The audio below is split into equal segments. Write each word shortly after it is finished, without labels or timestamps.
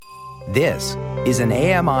This is an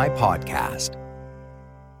AMI podcast.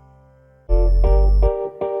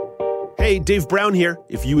 Hey, Dave Brown here.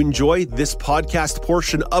 If you enjoy this podcast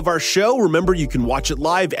portion of our show, remember you can watch it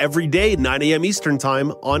live every day at 9 a.m. Eastern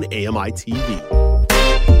Time on AMI TV.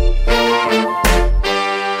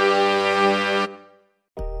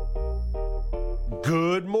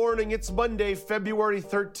 Good morning. It's Monday, February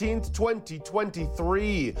 13th,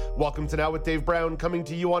 2023. Welcome to Now with Dave Brown, coming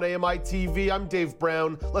to you on AMI TV. I'm Dave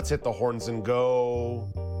Brown. Let's hit the horns and go.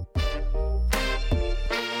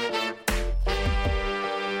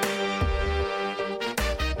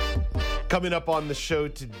 Coming up on the show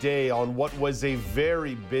today on what was a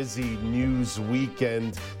very busy news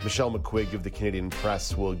weekend, Michelle McQuigg of the Canadian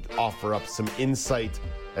Press will offer up some insight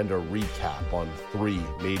and a recap on three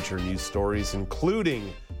major news stories,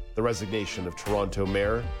 including the resignation of Toronto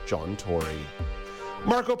Mayor John Tory.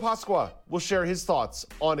 Marco Pasqua will share his thoughts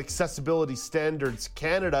on Accessibility Standards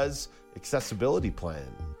Canada's accessibility plan.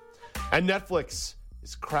 And Netflix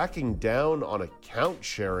is cracking down on account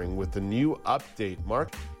sharing with a new update,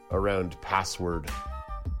 Mark, around password.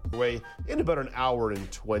 Away in about an hour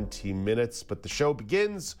and 20 minutes, but the show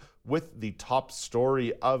begins with the top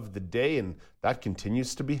story of the day, and that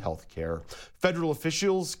continues to be healthcare. Federal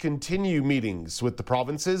officials continue meetings with the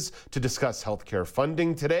provinces to discuss healthcare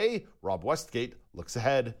funding. Today, Rob Westgate looks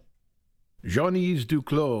ahead. Jean-Yves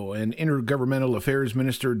Duclos and Intergovernmental Affairs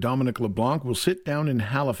Minister Dominic LeBlanc will sit down in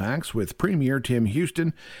Halifax with Premier Tim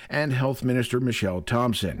Houston and Health Minister Michelle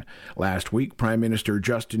Thompson. Last week, Prime Minister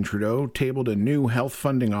Justin Trudeau tabled a new health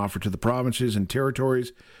funding offer to the provinces and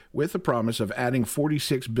territories with the promise of adding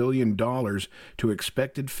 $46 billion to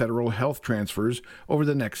expected federal health transfers over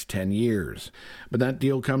the next 10 years. But that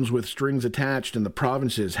deal comes with strings attached, and the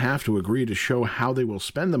provinces have to agree to show how they will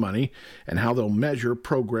spend the money and how they'll measure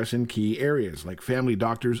progress in key areas like family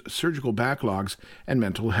doctors, surgical backlogs, and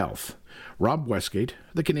mental health. Rob Westgate,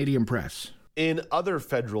 The Canadian Press. In other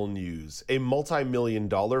federal news, a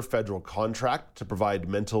multi-million-dollar federal contract to provide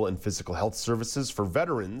mental and physical health services for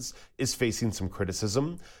veterans is facing some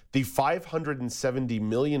criticism. The $570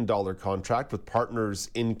 million contract with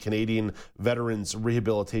partners in Canadian Veterans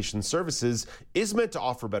Rehabilitation Services is meant to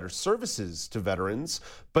offer better services to veterans,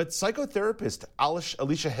 but psychotherapist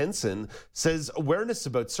Alicia Henson says awareness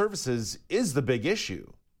about services is the big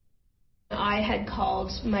issue. I had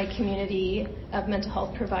called my community of mental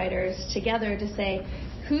health providers together to say,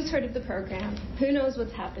 who's heard of the program? Who knows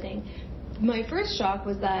what's happening? My first shock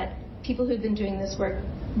was that people who'd been doing this work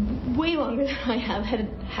way longer than I have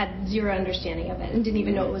had zero understanding of it and didn't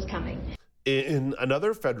even know it was coming. In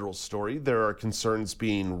another federal story, there are concerns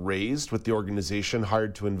being raised with the organization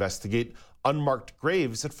hired to investigate unmarked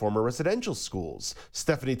graves at former residential schools.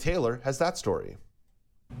 Stephanie Taylor has that story.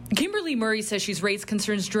 Kimberly Murray says she's raised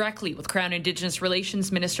concerns directly with Crown Indigenous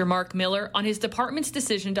Relations Minister Mark Miller on his department's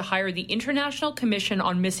decision to hire the International Commission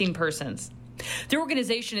on Missing Persons. The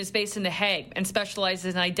organization is based in The Hague and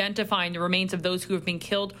specializes in identifying the remains of those who have been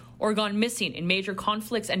killed or gone missing in major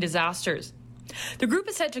conflicts and disasters. The group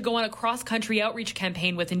is set to go on a cross-country outreach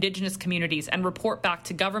campaign with Indigenous communities and report back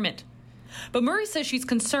to government. But Murray says she's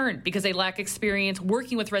concerned because they lack experience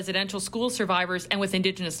working with residential school survivors and with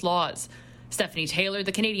Indigenous laws. Stephanie Taylor,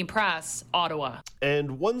 The Canadian Press, Ottawa.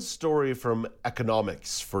 And one story from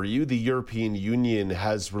economics for you. The European Union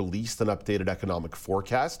has released an updated economic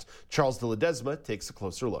forecast. Charles de Ledesma takes a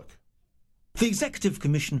closer look. The Executive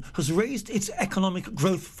Commission has raised its economic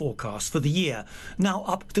growth forecast for the year, now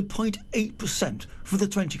up to 0.8% for the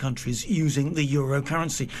 20 countries using the euro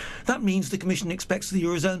currency. That means the Commission expects the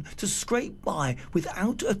Eurozone to scrape by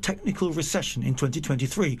without a technical recession in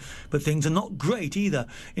 2023. But things are not great either.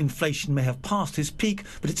 Inflation may have passed its peak,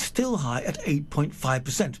 but it's still high at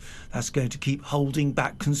 8.5%. That's going to keep holding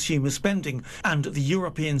back consumer spending. And the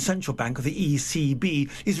European Central Bank, the ECB,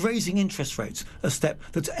 is raising interest rates, a step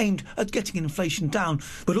that's aimed at getting inflation down,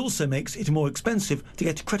 but also makes it more expensive to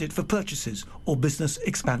get credit for purchases or business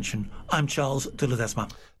expansion. I'm Charles de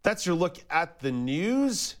Ledesma. That's your look at the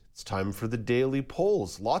news. It's time for the daily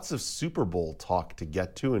polls. Lots of Super Bowl talk to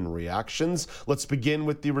get to and reactions. Let's begin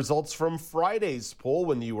with the results from Friday's poll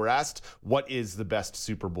when you were asked, what is the best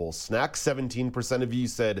Super Bowl snack? 17% of you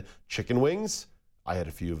said chicken wings. I had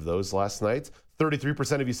a few of those last night.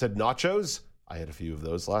 33% of you said nachos. I had a few of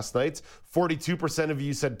those last night. 42% of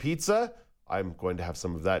you said pizza. I'm going to have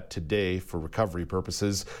some of that today for recovery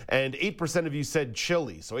purposes. And 8% of you said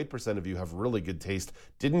chili. So 8% of you have really good taste.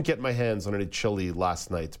 Didn't get my hands on any chili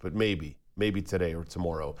last night, but maybe today or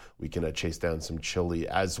tomorrow we can chase down some chili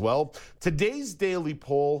as well. Today's daily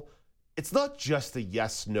poll, it's not just a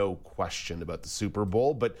yes-no question about the Super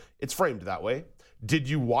Bowl, but it's framed that way. Did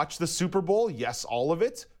you watch the Super Bowl? Yes, all of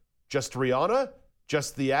it. Just Rihanna?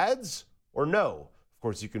 Just the ads? Or no? Of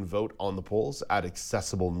course, you can vote on the polls at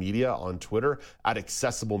Accessible Media on Twitter, at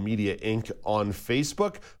Accessible Media Inc. on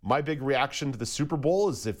Facebook. My big reaction to the Super Bowl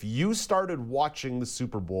is if you started watching the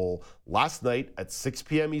Super Bowl last night at 6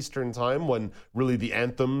 p.m. Eastern Time when really the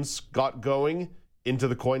anthems got going, into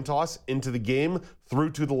the coin toss, into the game,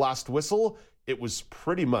 through to the last whistle, it was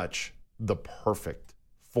pretty much the perfect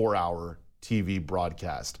 4-hour TV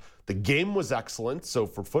broadcast. The game was excellent, so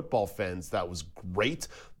for football fans, that was great.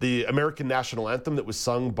 The American National Anthem that was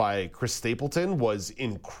sung by Chris Stapleton was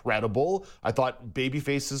incredible. I thought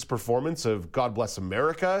Babyface's performance of God Bless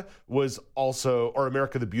America was also, or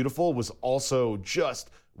America the Beautiful, was also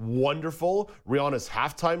just wonderful. Rihanna's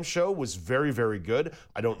halftime show was very, very good.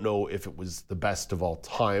 I don't know if it was the best of all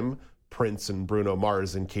time. Prince and Bruno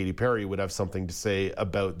Mars and Katy Perry would have something to say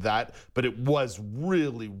about that, but it was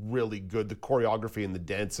really, really good. The choreography and the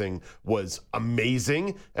dancing was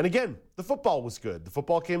amazing. And again, the football was good. The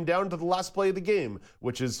football came down to the last play of the game,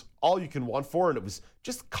 which is all you can want for, and it was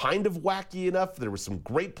just kind of wacky enough. There were some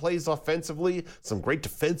great plays offensively, some great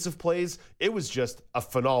defensive plays. It was just a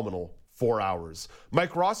phenomenal 4 hours.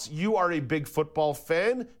 Mike Ross, you are a big football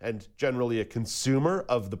fan and generally a consumer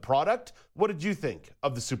of the product. What did you think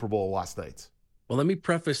of the Super Bowl last night? Well, let me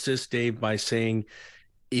preface this, Dave, by saying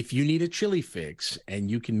if you need a chili fix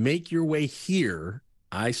and you can make your way here,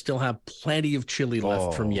 I still have plenty of chili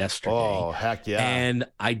left from yesterday. Oh, heck yeah. And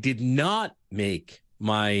I did not make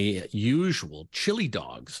my usual chili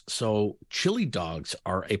dogs. So chili dogs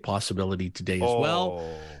are a possibility today as well,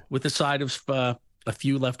 with the side of a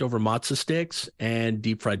few leftover matzo sticks and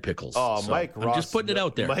deep fried pickles. Oh, so Mike Ross. I'm just putting it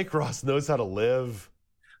out there. Mike Ross knows how to live.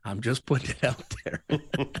 I'm just putting it out there.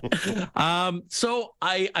 So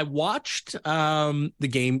I watched the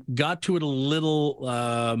game, got to it a little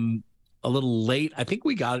late. I think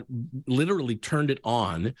we literally turned it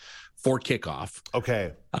on for kickoff.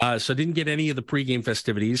 Okay. So I didn't get any of the pregame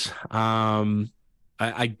festivities.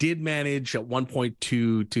 I did manage at one point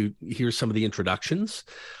to hear some of the introductions,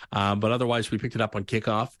 but otherwise we picked it up on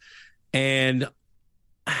kickoff. And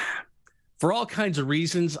for all kinds of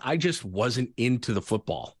reasons, I just wasn't into the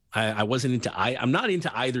football. I wasn't into I'm not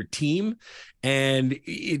into either team. And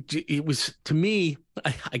it was, to me,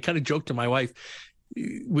 I kind of joked to my wife,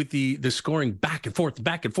 with the scoring back and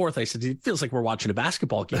forth, I said, it feels like we're watching a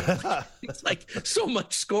basketball game. It's like so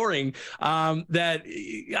much scoring that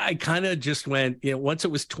I kind of just went, once it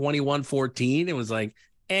was 21-14, it was like,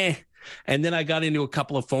 eh. And then I got into a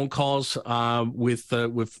couple of phone calls with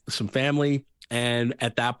some family. And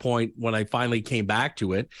at that point, when I finally came back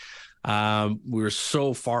to it, we were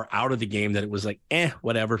so far out of the game that it was like,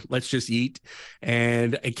 whatever, let's just eat.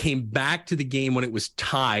 And I came back to the game when it was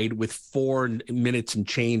tied with 4 minutes and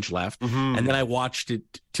change left. Mm-hmm. And then I watched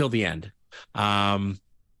it till the end.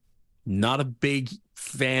 Not a big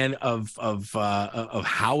fan of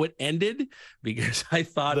how it ended, because I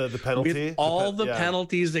thought the penalty, with all the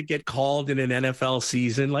penalties that get called in an NFL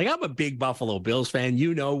season, like, I'm a big Buffalo Bills fan.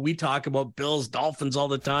 We talk about Bills, Dolphins all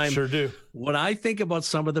the time. Sure do. When I think about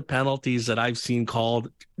some of the penalties that I've seen called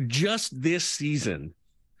just this season,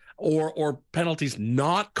 or penalties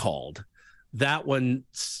not called, that one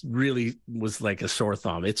really was like a sore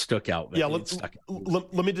thumb. It stuck out. Yeah,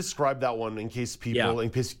 let me describe that one in case people in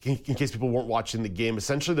case people weren't watching the game.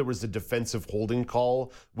 Essentially, there was a defensive holding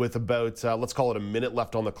call with about let's call it a minute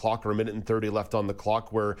left on the clock, or a minute and 30 left on the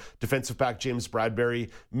clock, where defensive back James Bradbury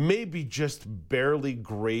maybe just barely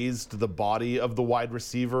grazed the body of the wide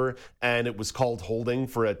receiver, and it was called holding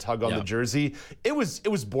for a tug on the jersey. It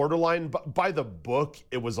was borderline, but by the book,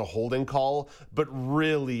 it was a holding call. But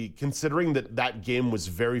really, considering that game was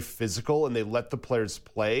very physical and they let the players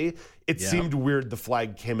play, it seemed weird the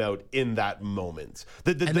flag came out in that moment.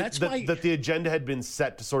 That the agenda had been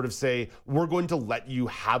set to sort of say, we're going to let you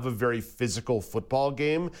have a very physical football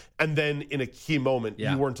game, and then in a key moment,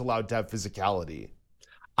 you weren't allowed to have physicality.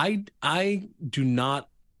 I do not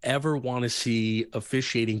ever want to see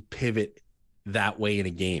officiating pivot that way in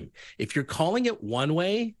a game. If you're calling it one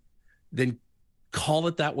way, then call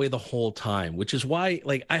it that way the whole time, which is why,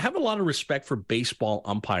 like, I have a lot of respect for baseball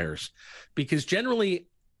umpires, because generally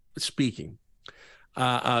speaking,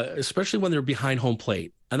 especially when they're behind home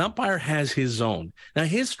plate, an umpire has his zone. Now,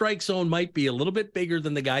 his strike zone might be a little bit bigger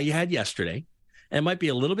than the guy you had yesterday, and might be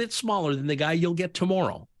a little bit smaller than the guy you'll get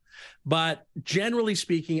tomorrow. But generally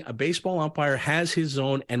speaking, a baseball umpire has his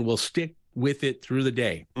zone and will stick with it through the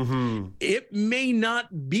day. Mm-hmm. It may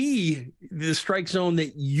not be the strike zone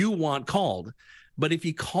that you want called, but if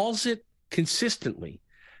he calls it consistently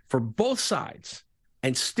for both sides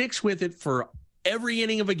and sticks with it for every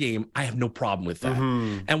inning of a game, I have no problem with that.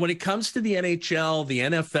 And when it comes to the NHL, the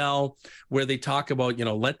NFL, where they talk about,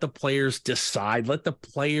 let the players decide, let the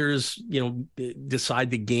players, decide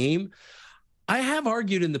the game. I have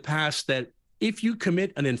argued in the past that if you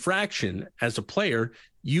commit an infraction as a player,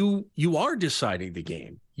 you are deciding the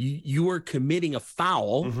game. You are committing a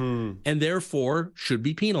foul and therefore should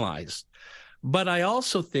be penalized. But I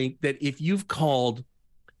also think that if you've called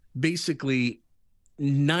basically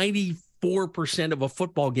 94% of a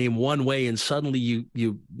football game one way and suddenly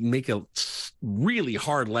you make a really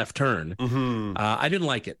hard left turn, I didn't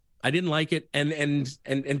like it.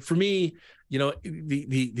 And for me,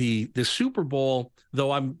 the Super Bowl,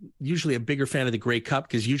 though I'm usually a bigger fan of the Grey Cup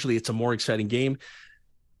because usually it's a more exciting game,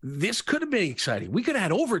 this could have been exciting. We could have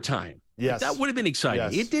had overtime. Yes. That would have been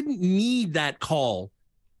exciting. Yes. It didn't need that call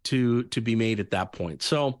to be made at that point.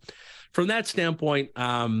 So from that standpoint,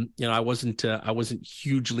 I wasn't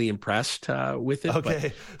hugely impressed with it.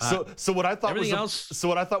 Okay, but, so what I thought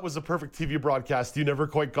was a perfect TV broadcast, you never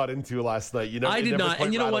quite got into last night. I did not,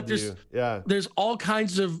 and you know what? There's all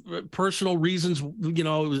kinds of personal reasons. It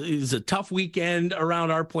was a tough weekend around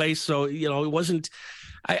our place, so it wasn't.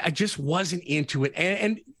 I just wasn't into it,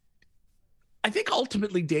 and I think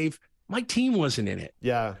ultimately, Dave, my team wasn't in it.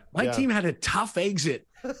 Yeah, my team had a tough exit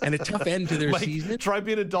and a tough end to their season. Try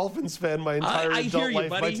being a Dolphins fan my entire adult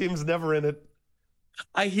life. Buddy. My team's never in it.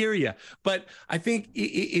 I hear you, but I think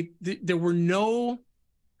there were no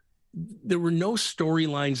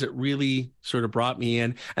storylines that really sort of brought me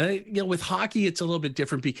in. And with hockey, it's a little bit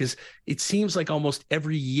different because it seems like almost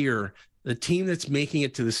every year the team that's making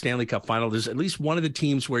it to the Stanley Cup final, there's at least one of the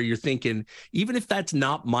teams where you're thinking, even if that's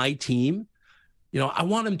not my team, I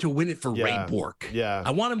want him to win it for Ray Bourque. Yeah.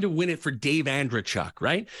 I want him to win it for Dave Andreychuk,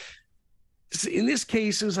 right? In this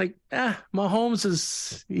case, it was like,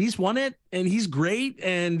 Mahomes he's won it and he's great,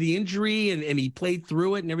 and the injury and he played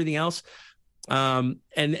through it and everything else. And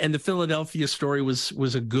the Philadelphia story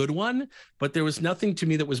was a good one, but there was nothing to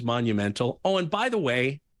me that was monumental. Oh, and by the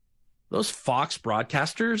way, those Fox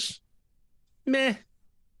broadcasters, meh.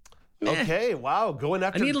 Okay, wow, going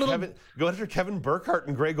after Kevin Burkhardt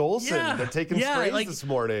and Greg Olsen. They're taking strays this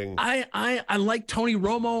morning. I like Tony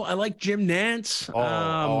Romo. I like Jim Nantz.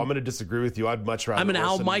 I'm going to disagree with you. I'd much rather. I'm an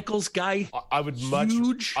Al Michaels guy. I would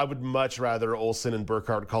much rather Olsen and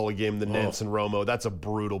Burkhardt call a game than Nantz and Romo. That's a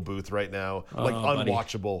brutal booth right now.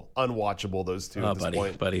 Unwatchable. Those two at this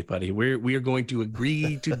point. Buddy. We are going to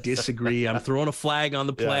agree to disagree. I'm throwing a flag on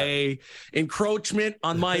the play. Encroachment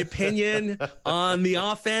on my opinion on the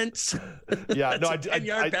offense. Yeah, no,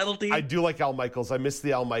 10-yard penalty. I do like Al Michaels. I miss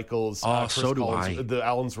the Al Michaels. So do I. The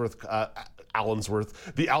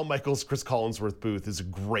the Al Michaels, Chris Collinsworth booth is a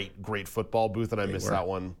great football booth, and I miss that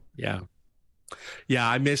one. Yeah,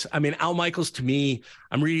 Al Michaels, to me,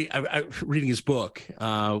 I'm reading his book,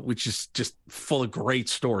 which is just full of great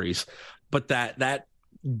stories. But that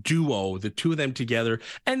duo, the two of them together,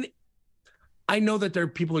 and I know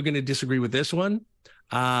that people are going to disagree with this one.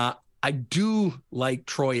 I do like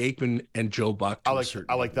Troy Aikman and Joe Buck. I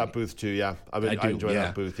like that booth too. Yeah, I enjoy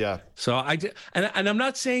that booth. Yeah. So I did, and I'm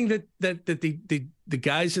not saying that the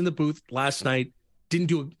guys in the booth last night didn't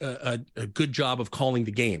do a good job of calling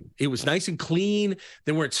the game. It was nice and clean.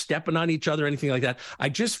 They weren't stepping on each other or anything like that. I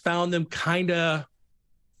just found them kind of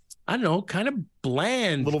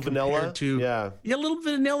bland. A little vanilla. A little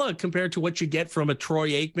vanilla compared to what you get from a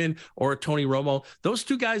Troy Aikman or a Tony Romo. Those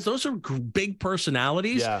two guys, those are big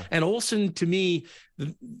personalities. Yeah. And Olsen, to me,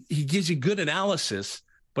 he gives you good analysis,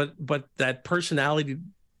 but that personality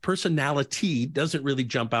doesn't really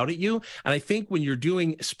jump out at you. And I think when you're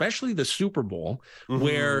doing, especially the Super Bowl,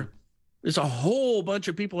 where there's a whole bunch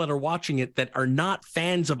of people that are watching it that are not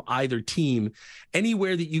fans of either team,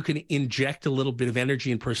 anywhere that you can inject a little bit of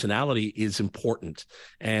energy and personality is important.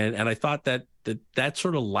 And I thought that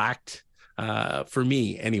sort of lacked for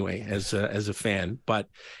me anyway, as a fan. But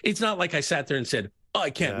it's not like I sat there and said, I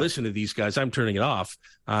can't listen to these guys, I'm turning it off.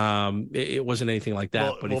 It wasn't anything like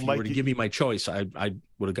that. But if you were to give me my choice, I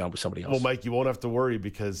would have gone with somebody else. Well, Mike, you won't have to worry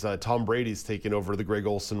because Tom Brady's taking over the Greg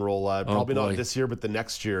Olsen role. Probably not this year, but the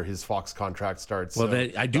next year his Fox contract starts. Well,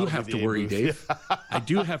 I do have to worry, Dave. I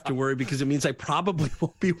do have to worry because it means I probably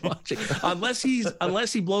won't be watching unless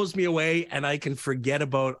he blows me away and I can forget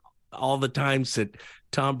about all the times that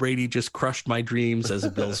Tom Brady just crushed my dreams as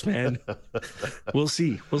a Bills fan. We'll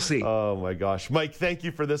see. Oh, my gosh. Mike, thank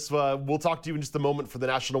you for this. We'll talk to you in just a moment for the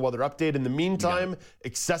National Weather Update. In the meantime,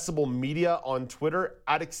 Accessible Media on Twitter,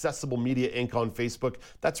 at Accessible Media Inc. on Facebook.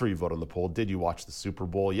 That's where you vote on the poll. Did you watch the Super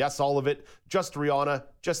Bowl? Yes, all of it. Just Rihanna,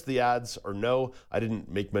 just the ads, or no. I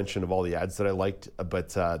didn't make mention of all the ads that I liked, but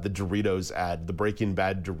the Doritos ad, the Breaking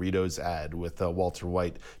Bad Doritos ad with Walter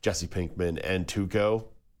White, Jesse Pinkman, and Tuco.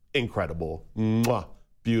 Incredible. Mwah.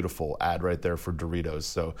 Beautiful ad right there for Doritos.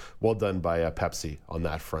 So well done by Pepsi on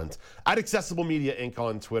that front. At Accessible Media Inc.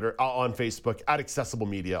 on Twitter, on Facebook, at Accessible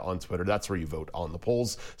Media on Twitter. That's where you vote on the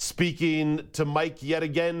polls. Speaking to Mike yet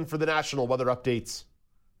again for the National Weather Updates.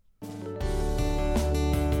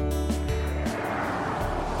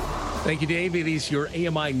 Thank you, Dave. It is your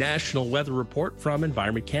AMI National Weather Report from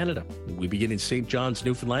Environment Canada. We begin in St. John's,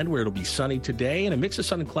 Newfoundland, where it'll be sunny today and a mix of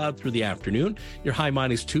sun and cloud through the afternoon. Your high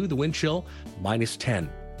 -2, the wind chill -10.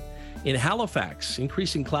 In Halifax,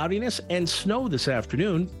 increasing cloudiness and snow this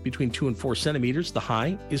afternoon, between 2 and 4 centimeters. The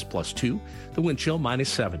high is +2, the wind chill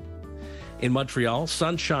 -7. In Montreal,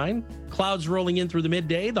 sunshine, clouds rolling in through the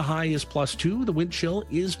midday. The high is +2, the wind chill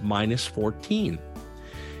is -14.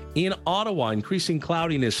 In Ottawa, increasing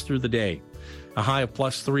cloudiness through the day, a high of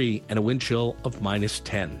 +3 and a wind chill of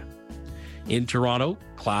 -10. In Toronto,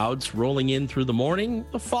 clouds rolling in through the morning,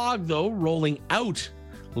 the fog, though, rolling out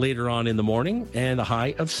later on in the morning, and a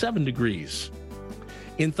high of 7 degrees.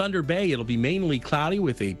 In Thunder Bay, it'll be mainly cloudy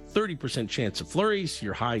with a 30% chance of flurries.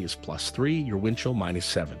 Your high is +3, your wind chill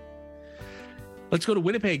 -7. Let's go to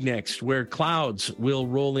Winnipeg next, where clouds will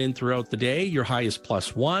roll in throughout the day. Your high is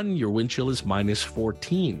 +1, your wind chill is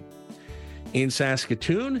 -14. In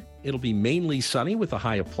Saskatoon, it'll be mainly sunny with a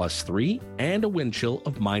high of +3 and a wind chill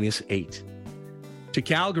of -8. To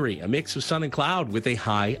Calgary, a mix of sun and cloud with a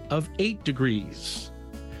high of 8 degrees.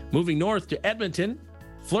 Moving north to Edmonton,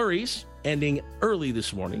 flurries ending early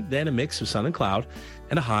this morning, then a mix of sun and cloud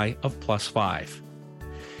and a high of +5.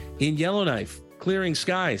 In Yellowknife, clearing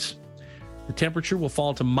skies. The temperature will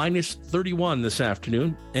fall to -31 this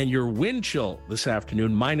afternoon, and your wind chill this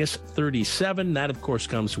afternoon, -37. That, of course,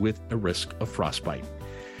 comes with a risk of frostbite.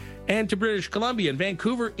 And to British Columbia and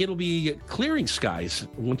Vancouver, it'll be clearing skies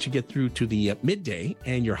once you get through to the midday,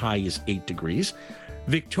 and your high is 8 degrees.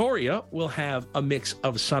 Victoria will have a mix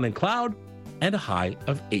of sun and cloud and a high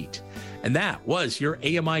of 8. And that was your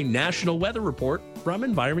AMI National Weather Report from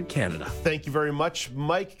Environment Canada. Thank you very much,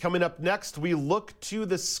 Mike. Coming up next, we look to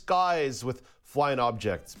the skies with flying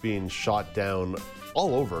objects being shot down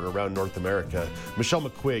all over and around North America. Michelle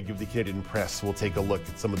McQuigg of the Canadian Press will take a look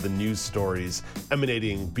at some of the news stories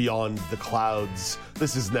emanating beyond the clouds.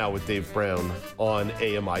 This is Now with Dave Brown on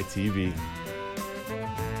AMI TV.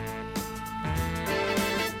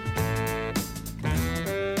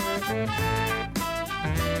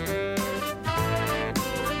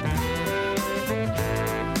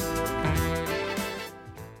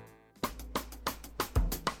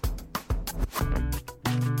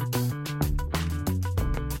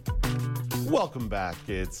 Welcome back.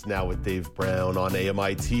 It's Now with Dave Brown on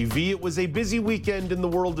AMI TV. It was a busy weekend in the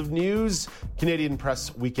world of news. Canadian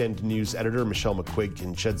Press Weekend News Editor Michelle McQuigg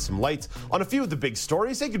can shed some light on a few of the big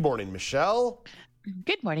stories. Hey, good morning, Michelle.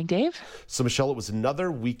 Good morning, Dave. So, Michelle, it was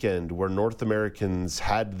another weekend where North Americans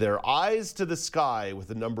had their eyes to the sky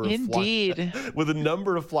with a number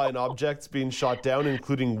of flying objects being shot down,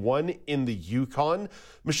 including one in the Yukon.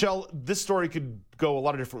 Michelle, this story could go a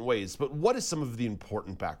lot of different ways, but what is some of the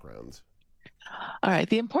important background? All right.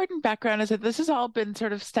 The important background is that this has all been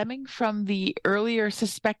sort of stemming from the earlier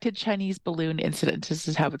suspected Chinese balloon incident. This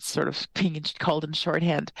is how it's sort of being called in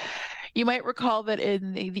shorthand. You might recall that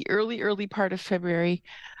in the early part of February,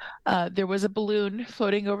 there was a balloon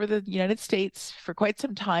floating over the United States for quite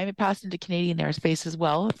some time. It passed into Canadian airspace as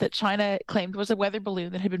well, that China claimed was a weather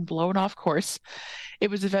balloon that had been blown off course. It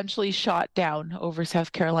was eventually shot down over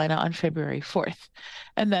South Carolina on February 4th.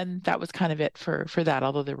 And then that was kind of it for that,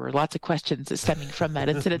 although there were lots of questions stemming from that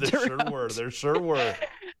incident. There sure were.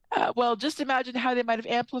 Well, just imagine how they might have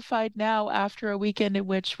amplified now after a weekend in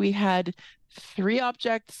which we had 3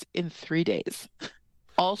 objects in 3 days,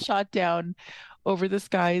 all shot down over the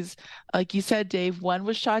skies. Like you said, Dave, one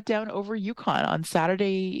was shot down over Yukon on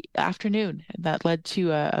Saturday afternoon, and that led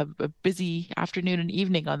to a busy afternoon and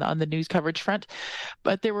evening on the news coverage front.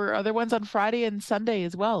 But there were other ones on Friday and Sunday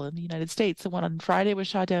as well in the United States. The one on Friday was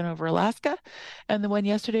shot down over Alaska, and the one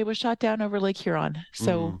yesterday was shot down over Lake Huron.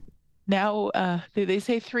 So now they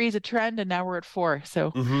say 3 is a trend, and now we're at 4.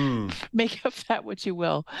 So make of that what you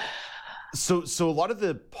will. So a lot of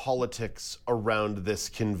the politics around this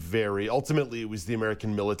can vary. Ultimately, it was the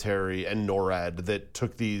American military and NORAD that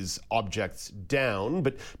took these objects down,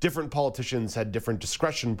 but different politicians had different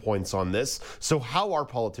discretion points on this. So how are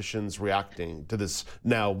politicians reacting to this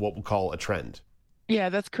now, what we'll call a trend? Yeah,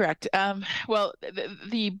 that's correct. Well,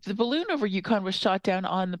 the balloon over Yukon was shot down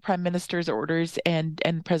on the Prime Minister's orders, and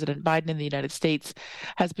President Biden in the United States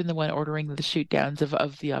has been the one ordering the shoot downs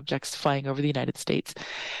of the objects flying over the United States.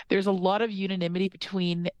 There's a lot of unanimity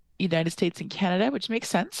between United States and Canada, which makes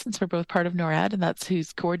sense since we're both part of NORAD, and that's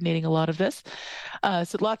who's coordinating a lot of this.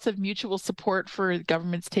 So lots of mutual support for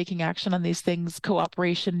governments taking action on these things,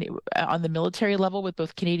 cooperation on the military level with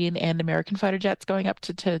both Canadian and American fighter jets going up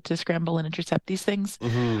to scramble and intercept these things,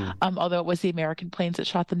 although it was the American planes that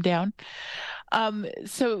shot them down.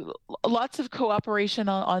 So lots of cooperation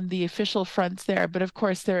on the official fronts there, but of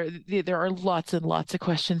course there are lots and lots of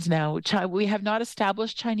questions now. We have not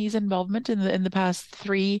established Chinese involvement in the past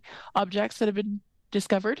 3 objects that have been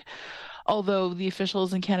discovered, although the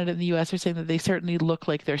officials in Canada and the U.S. are saying that they certainly look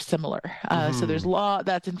like they're similar. So there's law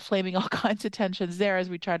that's inflaming all kinds of tensions there as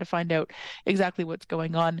we try to find out exactly what's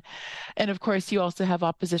going on. And of course, you also have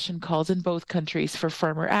opposition calls in both countries for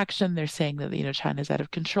firmer action. They're saying that China's out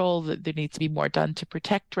of control, that there needs to be more done to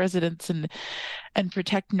protect residents and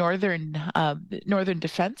protect northern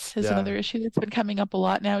defense is another issue that's been coming up a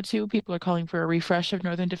lot now too. People are calling for a refresh of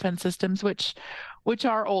northern defense systems, which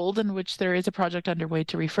are old and which there is a project underway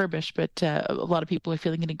to refurbish, but a lot of people are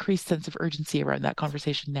feeling an increased sense of urgency around that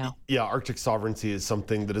conversation now. Yeah, Arctic sovereignty is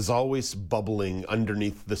something that is always bubbling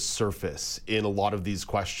underneath the surface in a lot of these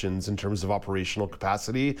questions in terms of operational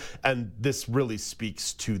capacity, and this really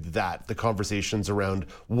speaks to that, the conversations around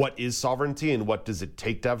what is sovereignty and what does it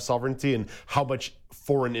take to have sovereignty, and how much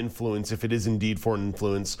foreign influence, if it is indeed foreign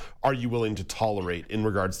influence, are you willing to tolerate in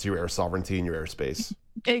regards to your air sovereignty and your airspace?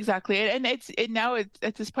 Exactly, and now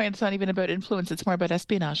at this point it's not even about influence; it's more about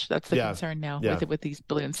espionage. That's the concern now with these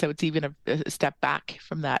balloons. So it's even a step back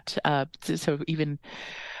from that. So even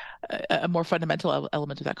a more fundamental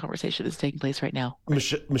element of that conversation is taking place right now.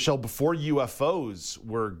 Michelle, before UFOs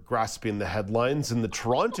were grasping the headlines in the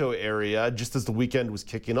Toronto area, just as the weekend was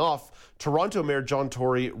kicking off, Toronto Mayor John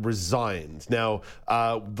Tory resigned. Now,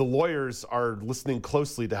 the lawyers are listening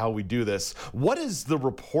closely to how we do this. What is the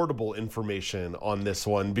reportable information on this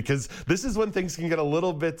one? Because this is when things can get a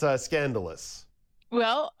little bit scandalous.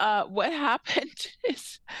 Well, what happened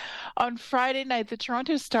is on Friday night, the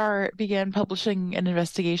Toronto Star began publishing an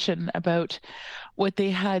investigation about what they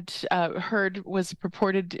had heard was a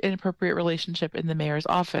purported inappropriate relationship in the mayor's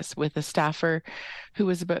office with a staffer who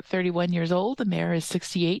was about 31 years old. The mayor is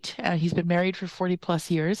 68. He's been married for 40 plus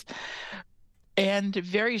years. And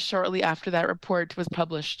very shortly after that report was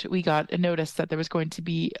published, we got a notice that there was going to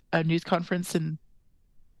be a news conference in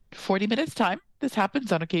 40 minutes time. This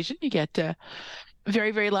happens on occasion. You get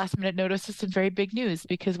very, very last minute notices and very big news,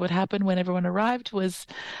 because what happened when everyone arrived was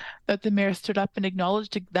that the mayor stood up and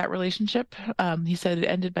acknowledged that relationship. He said it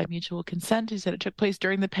ended by mutual consent. He said it took place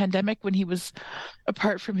during the pandemic when he was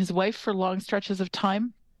apart from his wife for long stretches of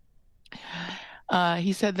time.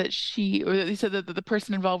 He said that the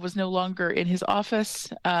person involved was no longer in his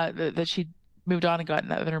office, that she moved on and got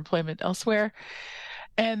another employment elsewhere.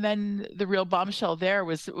 And then the real bombshell there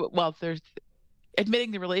was,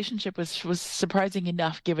 admitting the relationship was surprising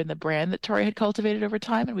enough given the brand that Tory had cultivated over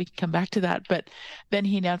time, and we can come back to that. But then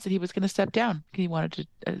he announced that he was going to step down. He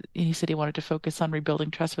said he wanted to focus on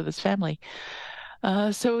rebuilding trust with his family.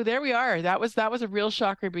 So there we are. That was a real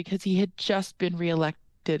shocker, because he had just been reelected.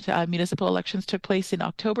 Municipal elections took place in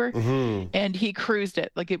October, and he cruised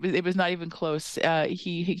it. Like it was not even close.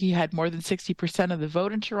 He had more than 60% of the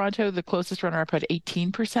vote in Toronto. The closest runner-up had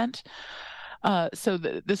 18%. So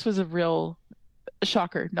this was a real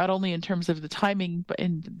shocker, not only in terms of the timing, but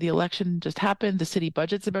in the election just happened. The city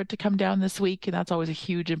budget's about to come down this week, and that's always a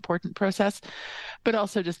huge, important process, but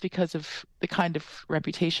also just because of the kind of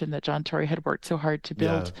reputation that John Tory had worked so hard to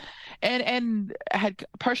build and had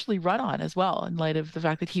partially run on as well, in light of the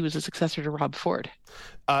fact that he was a successor to Rob Ford.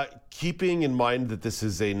 Keeping in mind that this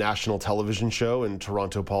is a national television show and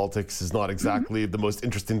Toronto politics is not exactly the most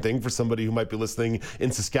interesting thing for somebody who might be listening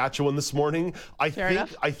in Saskatchewan this morning, I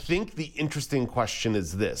think the interesting question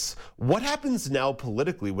is this: what happens now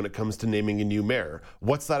politically when it comes to naming a new mayor?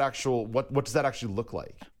 What does that actually look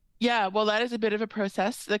like? Yeah, well, that is a bit of a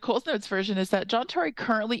process. The Coles Notes version is that John Tory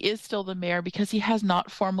currently is still the mayor because he has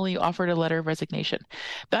not formally offered a letter of resignation.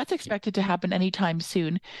 That's expected to happen anytime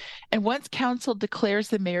soon. And once council declares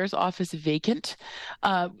the mayor's office vacant,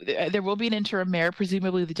 there will be an interim mayor.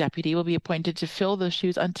 Presumably, the deputy will be appointed to fill those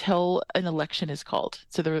shoes until an election is called.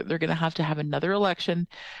 So they're going to have another election.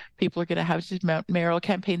 People are going to have to mount mayoral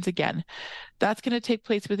campaigns again. That's going to take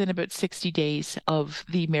place within about 60 days of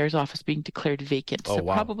the mayor's office being declared vacant. Oh, so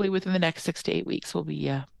wow. Probably within the next 6 to 8 weeks, we'll be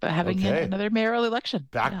having another mayoral election.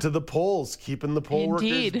 Back to the polls, keeping the poll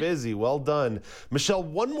workers busy. Well done. Michelle,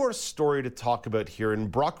 one more story to talk about here,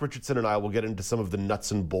 and Brock Richardson and I will get into some of the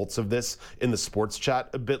nuts and bolts of this in the sports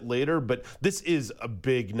chat a bit later, but this is a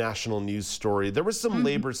big national news story. There was some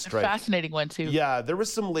labor strife. A fascinating one, too. Yeah, there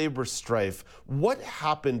was some labor strife. What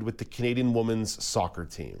happened with the Canadian women's soccer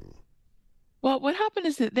team? Well, what happened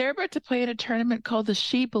is that they're about to play in a tournament called the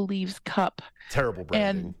She Believes Cup. Terrible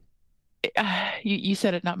branding. And you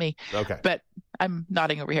said it, not me. Okay. But I'm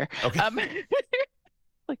nodding over here. Okay.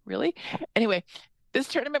 Like, really? Anyway, this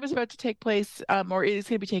tournament was about to take place, or it is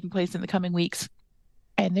going to be taking place in the coming weeks.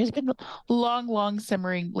 And there's been long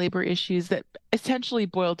simmering labor issues that essentially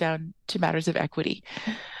boil down to matters of equity.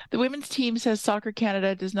 The women's team says Soccer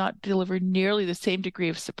Canada does not deliver nearly the same degree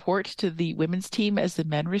of support to the women's team as the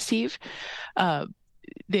men receive.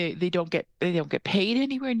 They don't get paid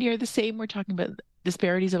anywhere near the same. We're talking about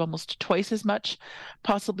disparities of almost twice as much,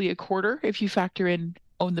 possibly a quarter if you factor in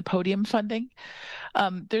Own the Podium funding.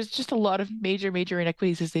 There's just a lot of major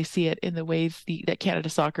inequities as they see it in the ways that Canada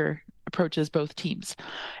Soccer approaches both teams.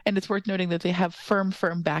 And it's worth noting that they have firm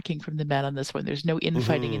backing from the men on this one. There's no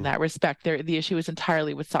infighting in that respect. The issue is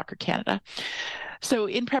entirely with Soccer Canada. So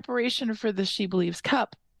in preparation for the She Believes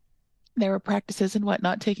Cup, there were practices and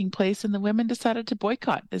whatnot taking place, and the women decided to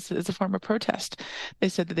boycott as a form of protest. They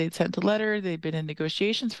said that they'd sent a letter, they'd been in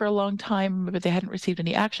negotiations for a long time, but they hadn't received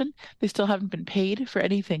any action. They still haven't been paid for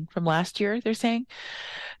anything from last year, they're saying.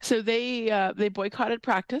 So they boycotted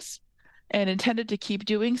practice and intended to keep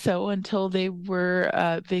doing so until they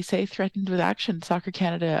were, they say, threatened with action. Soccer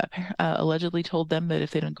Canada allegedly told them that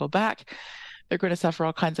if they don't go back, they're going to suffer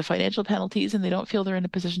all kinds of financial penalties, and they don't feel they're in a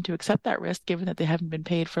position to accept that risk given that they haven't been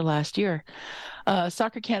paid for last year.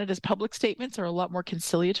 Soccer Canada's public statements are a lot more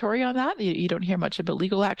conciliatory on that. You don't hear much about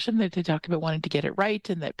legal action. They talk about wanting to get it right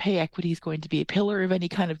and that pay equity is going to be a pillar of any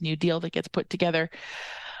kind of new deal that gets put together.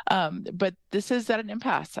 But this is at an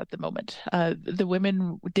impasse at the moment. The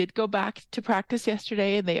women did go back to practice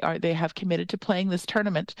yesterday, and they have committed to playing this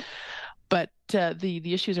tournament. But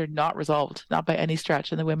the issues are not resolved, not by any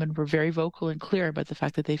stretch. And the women were very vocal and clear about the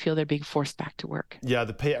fact that they feel they're being forced back to work. Yeah,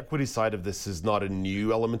 the pay equity side of this is not a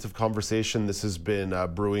new element of conversation. This has been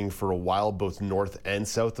brewing for a while, both north and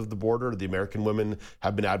south of the border. The American women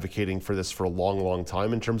have been advocating for this for a long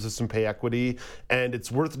time in terms of some pay equity. And it's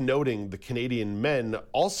worth noting the Canadian men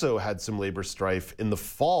also had some labor strife in the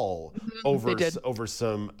fall over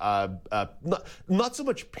some, not so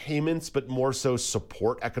much payments, but more so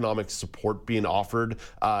economic support being offered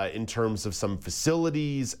in terms of some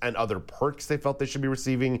facilities and other perks they felt they should be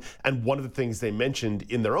receiving. And one of the things they mentioned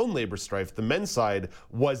in their own labor strife, the men's side,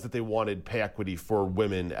 was that they wanted pay equity for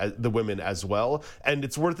the women as well. And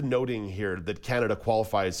it's worth noting here that Canada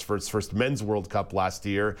qualifies for its first men's World Cup last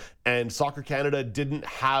year, and Soccer Canada didn't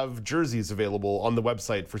have jerseys available on the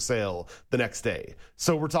website for sale the next day.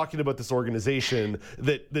 So we're talking about this organization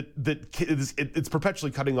that it's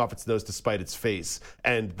perpetually cutting off its nose to spite its face.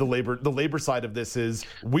 And the labor side of this is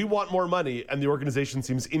we want more money, and the organization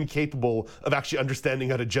seems incapable of actually understanding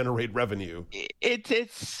how to generate revenue.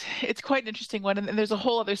 It's quite an interesting one, and there's a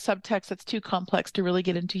whole other subtext that's too complex to really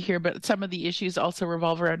get into here, but some of the issues also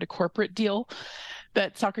revolve around a corporate deal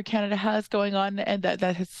that Soccer Canada has going on, and that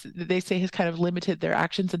they say has kind of limited their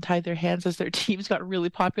actions and tied their hands as their teams got really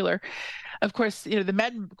popular. Of course, the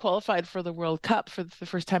men qualified for the World Cup for the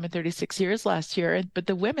first time in 36 years last year, but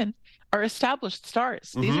the women are established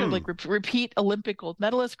stars. These are like repeat Olympic gold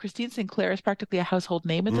medalists. Christine Sinclair is practically a household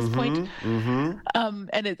name at this point.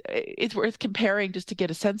 And it's worth comparing just to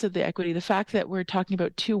get a sense of the equity. The fact that we're talking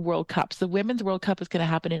about 2 World Cups. The Women's World Cup is going to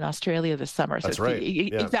happen in Australia this summer. So That's it's right.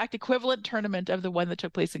 the exact equivalent tournament of the one that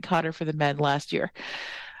took place in Qatar for the men last year.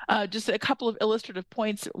 Just a couple of illustrative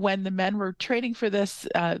points. When the men were training for this,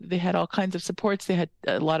 they had all kinds of supports. They had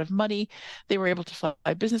a lot of money. They were able to fly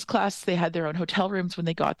business class. They had their own hotel rooms when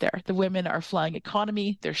they got there. The women are flying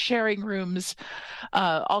economy. They're sharing rooms,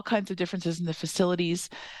 all kinds of differences in the facilities.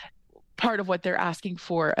 Part of what they're asking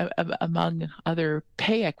for, among other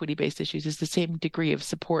pay equity-based issues, is the same degree of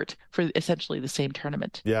support for essentially the same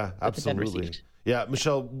tournament. Yeah, absolutely. Yeah,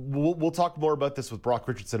 Michelle, we'll talk more about this with Brock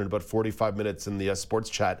Richardson in about 45 minutes in the sports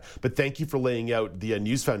chat. But thank you for laying out the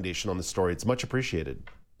News Foundation on the story. It's much appreciated.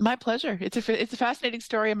 My pleasure. It's a fascinating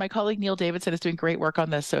story, and my colleague Neil Davidson is doing great work on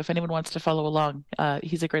this. So if anyone wants to follow along,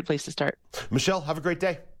 he's a great place to start. Michelle, have a great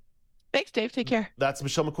day. Thanks, Dave. Take care. That's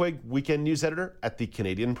Michelle McQuigg, weekend news editor at the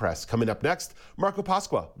Canadian Press. Coming up next, Marco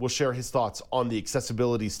Pasqua will share his thoughts on the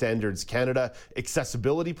Accessibility Standards Canada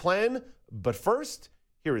Accessibility Plan. But first,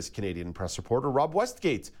 here is Canadian Press reporter Rob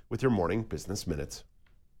Westgate with your morning business minute.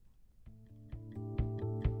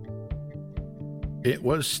 It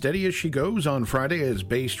was steady as she goes on Friday as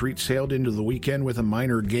Bay Street sailed into the weekend with a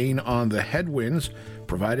minor gain on the headwinds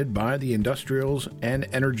provided by the industrials and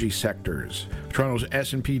energy sectors. Toronto's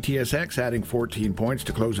S&P TSX adding 14 points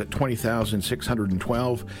to close at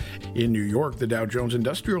 20,612. In New York, the Dow Jones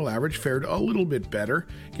Industrial Average fared a little bit better,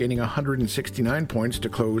 gaining 169 points to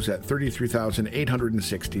close at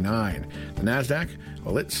 33,869. The Nasdaq,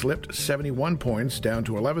 well, it slipped 71 points down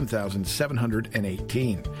to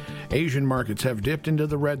 11,718. Asian markets have dipped into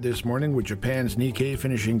the red this morning, with Japan's Nikkei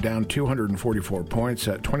finishing down 244 points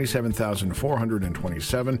at 27,427.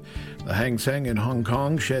 The Hang Seng in Hong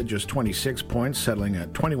Kong shed just 26 points, settling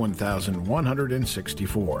at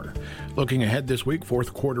 21,164. Looking ahead this week,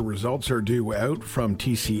 fourth quarter results are due out from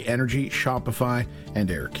TC Energy, Shopify, and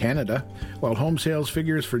Air Canada, while home sales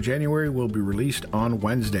figures for January will be released on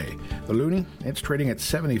Wednesday. The loonie, it's trading at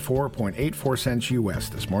 74.84 cents US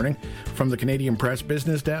this morning. From the Canadian Press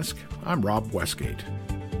Business Desk, I'm Rob Westgate.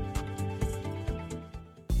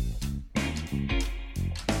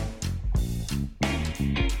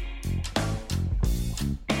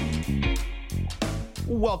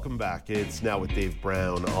 Welcome back. It's Now with Dave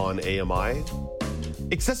Brown on AMI.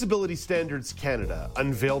 Accessibility Standards Canada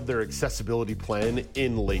unveiled their accessibility plan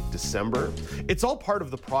in late December. It's all part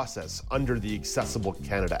of the process under the Accessible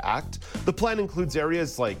Canada Act. The plan includes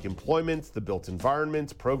areas like employment, the built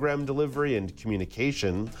environment, program delivery, and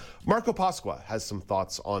communication. Marco Pasqua has some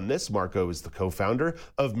thoughts on this. Marco is the co-founder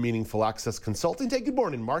of Meaningful Access Consulting. Hey, good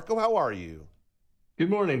morning, Marco. How are you? Good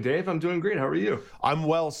morning, Dave. I'm doing great. How are you? I'm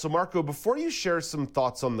well. So, Marco, before you share some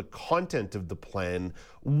thoughts on the content of the plan,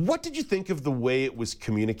 what did you think of the way it was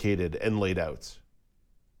communicated and laid out?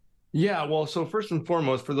 Yeah, well, so first and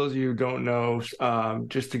foremost, for those of you who don't know,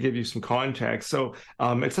 just to give you some context, so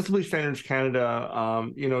Accessibility Standards Canada,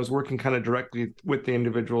 is working kind of directly with the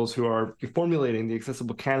individuals who are formulating the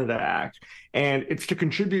Accessible Canada Act, and it's to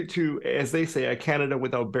contribute to, as they say, a Canada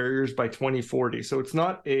without barriers by 2040. So it's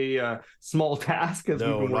not a small task, as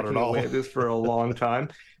we've been working away at this for a long time.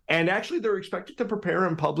 And actually, they're expected to prepare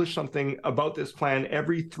and publish something about this plan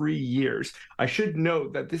every 3 years. I should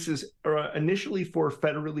note that this is initially for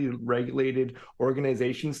federally regulated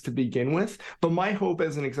organizations to begin with. But my hope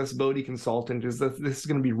as an accessibility consultant is that this is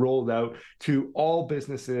going to be rolled out to all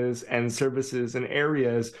businesses and services and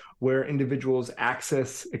areas where individuals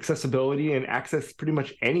access accessibility and access pretty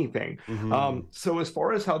much anything. Mm-hmm. So as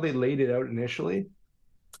far as how they laid it out initially,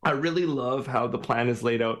 I really love how the plan is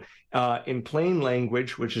laid out in plain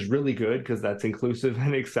language, which is really good because that's inclusive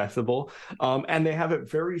and accessible. And they have it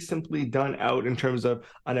very simply done out in terms of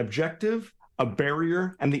an objective, a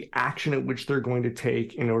barrier, and the action at which they're going to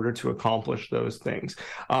take in order to accomplish those things.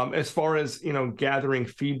 As far as, gathering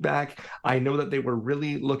feedback, I know that they were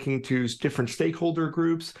really looking to different stakeholder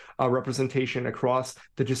groups, representation across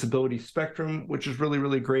the disability spectrum, which is really,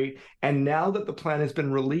 really great. And now that the plan has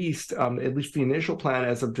been released, at least the initial plan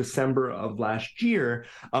as of December of last year,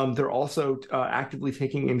 they're also actively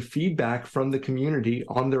taking in feedback from the community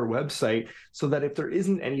on their website so that if there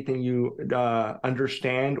isn't anything you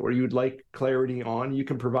understand or you'd like clarity on, you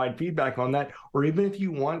can provide feedback on that, or even if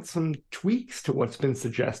you want some tweaks to what's been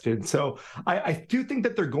suggested. So I do think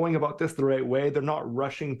that they're going about this the right way. They're not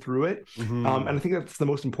rushing through it. Mm-hmm. And I think that's the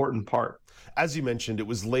most important part. As you mentioned, it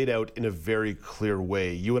was laid out in a very clear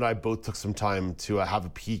way. You and I both took some time to have a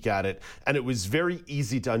peek at it, and it was very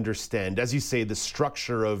easy to understand. As you say, the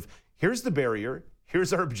structure of here's the barrier,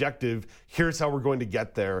 here's our objective, here's how we're going to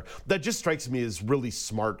get there. That just strikes me as really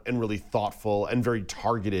smart and really thoughtful and very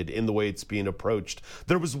targeted in the way it's being approached.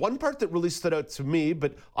 There was one part that really stood out to me,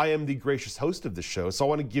 but I am the gracious host of the show, so I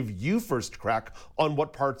want to give you first crack on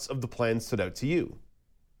what parts of the plan stood out to you.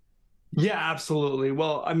 Yeah, absolutely.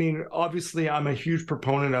 Well, I mean, obviously, I'm a huge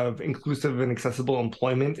proponent of inclusive and accessible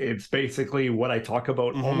employment. It's basically what I talk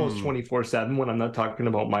about almost 24/7 when I'm not talking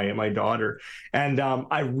about my daughter. And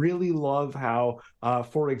I really love how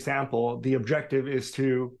For example, the objective is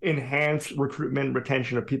to enhance recruitment and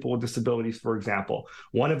retention of people with disabilities, for example.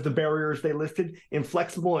 One of the barriers they listed,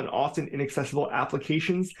 inflexible and often inaccessible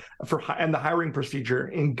applications and the hiring procedure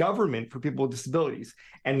in government for people with disabilities.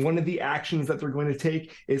 And one of the actions that they're going to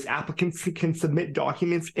take is applicants can submit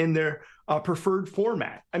documents in their preferred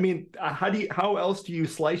format. I mean, how else do you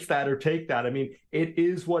slice that or take that? I mean, it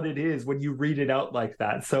is what it is when you read it out like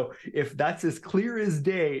that. So if that's as clear as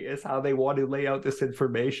day as how they want to lay out this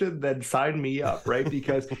information, then sign me up, right?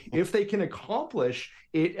 Because if they can accomplish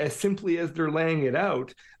it as simply as they're laying it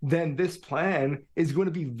out, then this plan is going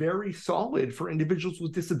to be very solid for individuals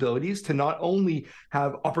with disabilities to not only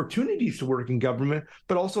have opportunities to work in government,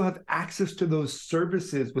 but also have access to those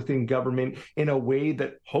services within government in a way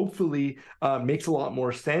that hopefully makes a lot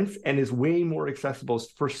more sense and is way more accessible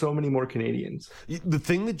for so many more Canadians. The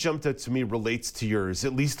thing that jumped out to me relates to yours,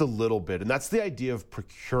 at least a little bit, and that's the idea of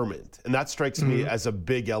procurement. And that strikes me as a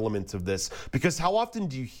big element of this, because how often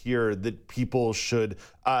do you hear that people should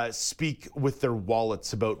speak with their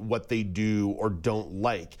wallets about what they do or don't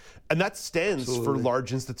like? And that stands for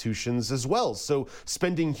large institutions as well. So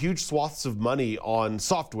spending huge swaths of money on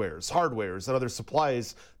softwares, hardwares, and other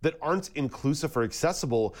supplies that aren't inclusive or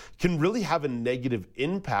accessible can really have a negative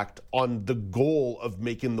impact on the goal of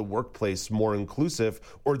making the workplace more inclusive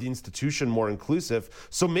or the institution more inclusive.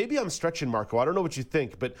 So maybe I'm stretching, Marco. I don't know what you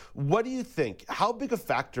think, but what do you think? How big a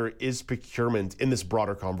factor is procurement in this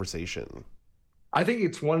broader conversation? I think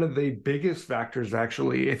it's one of the biggest factors,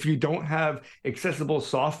 actually. If you don't have accessible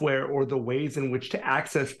software or the ways in which to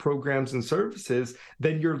access programs and services,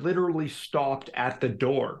 then you're literally stopped at the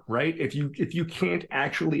door, right? If you can't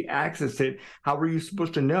actually access it, how are you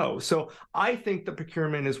supposed to know? So I think the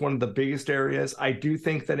procurement is one of the biggest areas. I do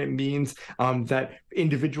think that it means that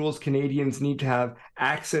individuals, Canadians, need to have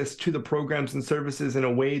access to the programs and services in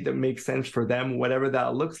a way that makes sense for them, whatever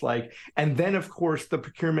that looks like. And then, of course, the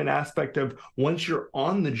procurement aspect of once you're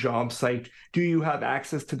on the job site, do you have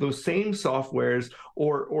access to those same softwares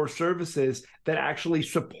or services that actually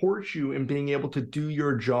support you in being able to do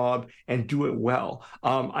your job and do it well?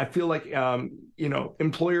 I feel like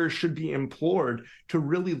employers should be implored to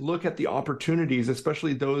really look at the opportunities,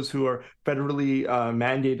 especially those who are federally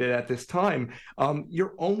mandated at this time.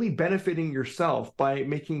 You're only benefiting yourself by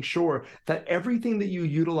making sure that everything that you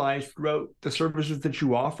utilize throughout the services that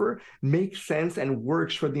you offer makes sense and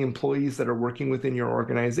works for the employees that are working within your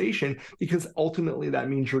organization, because ultimately that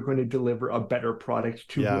means you're going to deliver a better product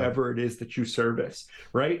to whoever it is that you service,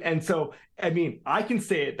 right? And so, I mean, I can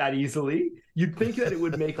say it that easily. You'd think that it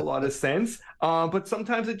would make a lot of sense, but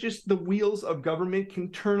sometimes the wheels of government can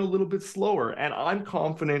turn a little bit slower. And I'm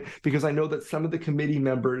confident, because I know that some of the committee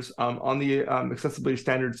members on the Accessibility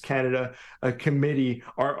Standards Canada committee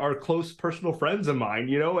are close personal friends of mine,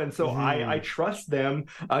 and so I trust them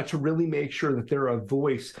to really make sure that they're a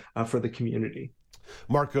voice for the community.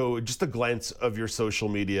 Marco, just a glance of your social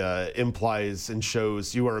media implies and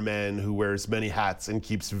shows you are a man who wears many hats and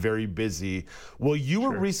keeps very busy. Well, you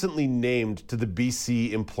were recently named to the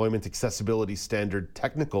BC Employment Accessibility Standard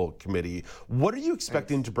Technical Committee. What are you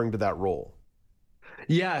expecting to bring to that role?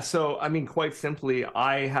 Yeah, so I mean, quite simply,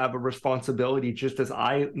 I have a responsibility, just as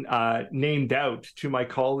I named out to my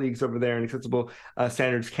colleagues over there in Accessible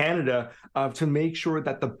Standards Canada, to make sure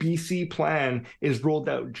that the BC plan is rolled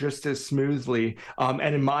out just as smoothly.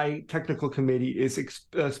 And in my technical committee is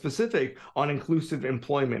specific on inclusive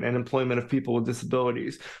employment and employment of people with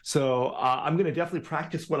disabilities. So I'm going to definitely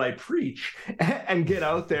practice what I preach and get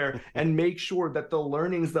out there and make sure that the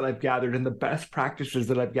learnings that I've gathered and the best practices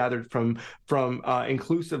that I've gathered from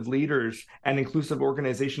inclusive leaders and inclusive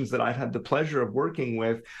organizations that I've had the pleasure of working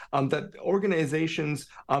with, that organizations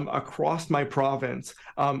across my province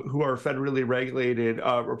who are federally regulated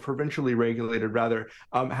or provincially regulated rather,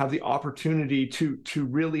 have the opportunity to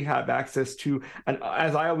really have access to,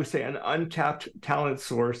 as I always say, an untapped talent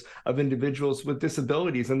source of individuals with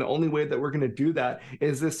disabilities. And the only way that we're going to do that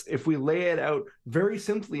is if we lay it out very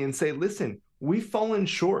simply and say, listen, we've fallen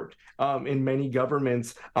short in many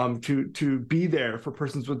governments to be there for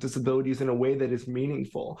persons with disabilities in a way that is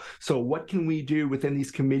meaningful. So what can we do within these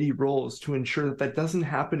committee roles to ensure that that doesn't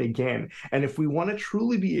happen again? And if we want to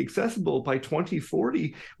truly be accessible by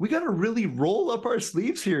 2040, we got to really roll up our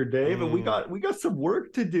sleeves here, Dave, and we got some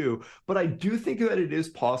work to do. But I do think that it is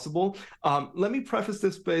possible. Let me preface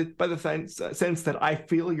this by the sense that I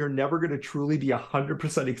feel you're never going to truly be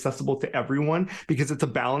 100% accessible to everyone, because it's a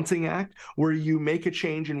balancing act where where you make a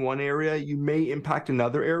change in one area, you may impact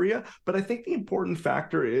another area. But I think the important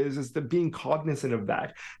factor is the being cognizant of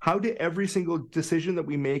that. How do every single decision that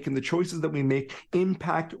we make and the choices that we make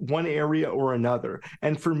impact one area or another?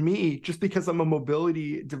 And for me, just because I'm a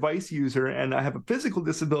mobility device user and I have a physical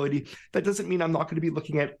disability, that doesn't mean I'm not going to be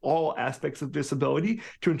looking at all aspects of disability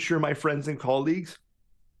to ensure my friends and colleagues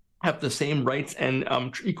have the same rights and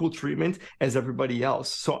equal treatment as everybody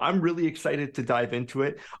else. So I'm really excited to dive into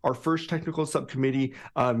it. Our first technical subcommittee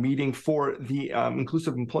meeting for the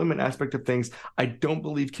inclusive employment aspect of things, I don't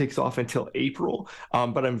believe kicks off until April,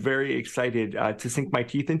 but I'm very excited to sink my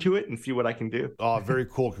teeth into it and see what I can do. Oh, very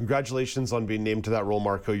cool. Congratulations on being named to that role,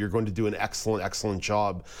 Marco. You're going to do an excellent, excellent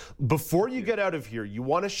job. Before you get out of here, you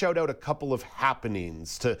want to shout out a couple of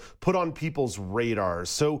happenings to put on people's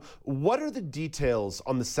radars. So what are the details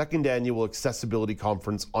on the second annual Accessibility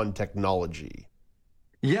Conference on Technology?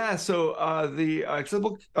 Yeah, so the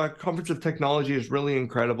Accessible Conference of Technology is really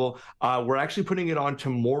incredible. We're actually putting it on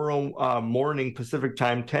tomorrow morning Pacific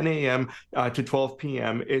time, 10 a.m. To 12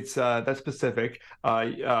 p.m. It's that's Pacific,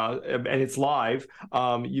 and it's live.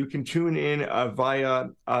 You can tune in via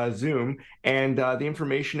Zoom, and the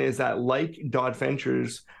information is at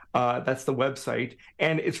like.ventures. That's the website.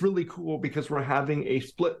 And it's really cool because we're having a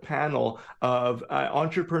split panel of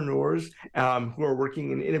entrepreneurs who are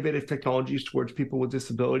working in innovative technologies towards people with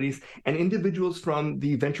disabilities and individuals from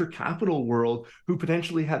the venture capital world who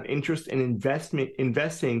potentially have interest in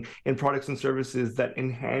investing in products and services that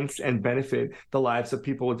enhance and benefit the lives of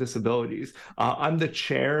people with disabilities. I'm the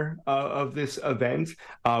chair of this event.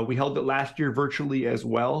 We held it last year virtually as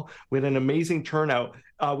well. We had an amazing turnout.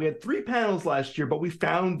 We had 3 panels last year, but we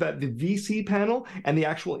found that the VC panel and the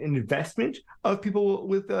actual investment of people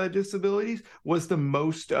with disabilities was the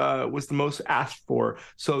most asked for.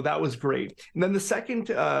 So that was great. And then the second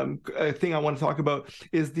thing I want to talk about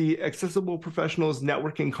is the Accessible Professionals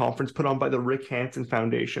Networking Conference put on by the Rick Hansen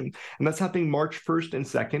Foundation, and that's happening March 1st and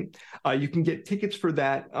 2nd. You can get tickets for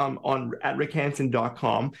that at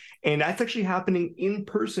rickhansen.com, and that's actually happening in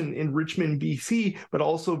person in Richmond, BC, but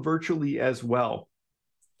also virtually as well.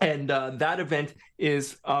 And that event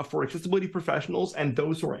is for accessibility professionals and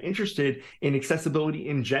those who are interested in accessibility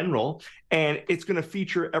in general. And it's going to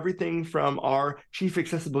feature everything from our Chief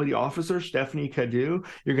Accessibility Officer, Stephanie Cadu.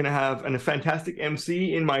 You're going to have a fantastic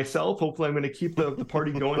MC in myself. Hopefully, I'm going to keep the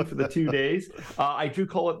party going for the 2 days. I do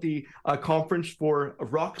call it the conference for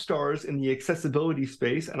rock stars in the accessibility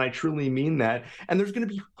space, and I truly mean that. And there's going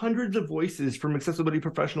to be hundreds of voices from accessibility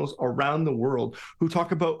professionals around the world who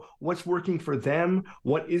talk about what's working for them,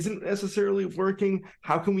 what isn't necessarily working,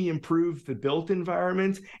 how can we improve the built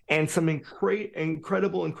environment, and some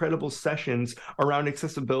incredible sessions around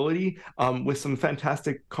accessibility with some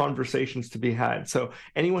fantastic conversations to be had. So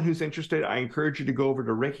anyone who's interested, I encourage you to go over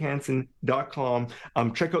to rickhansen.com,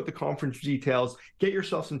 check out the conference details, get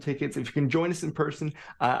yourself some tickets. If you can join us in person,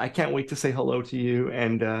 I can't wait to say hello to you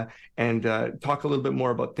and talk a little bit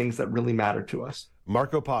more about things that really matter to us.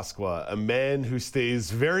 Marco Pasqua, a man who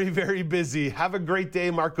stays very, very busy. Have a great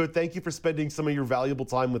day, Marco. Thank you for spending some of your valuable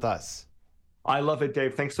time with us. I love it,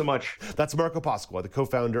 Dave. Thanks so much. That's Marco Pasqua, the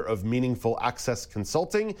co-founder of Meaningful Access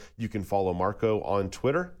Consulting. You can follow Marco on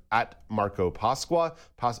Twitter at Marco Pasqua,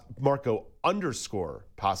 Marco_Pasqua,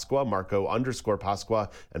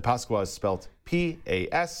 Marco_Pasqua, and Pasqua is spelled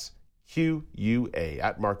Pasqua,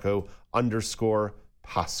 at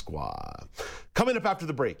Marco_Pasqua. Coming up after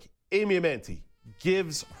the break, Amy Amanti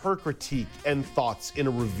gives her critique and thoughts in a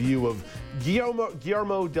review of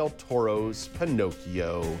Guillermo del Toro's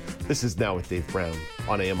Pinocchio. This is Now with Dave Brown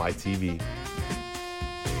on AMI TV.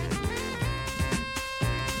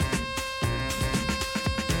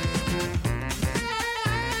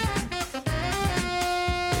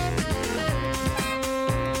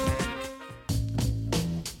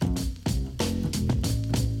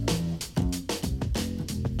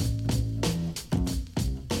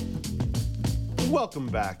 Welcome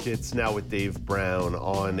back. It's Now with Dave Brown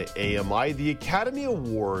on AMI. The Academy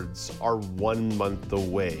Awards are 1 month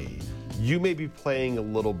away. You may be playing a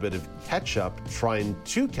little bit of trying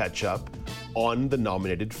to catch up on the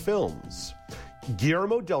nominated films.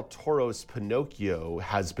 Guillermo del Toro's Pinocchio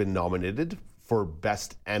has been nominated for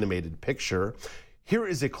Best Animated Picture. Here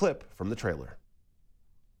is a clip from the trailer.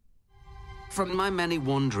 From my many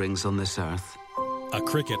wanderings on this earth, a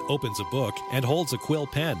cricket opens a book and holds a quill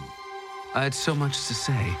pen. I had so much to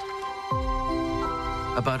say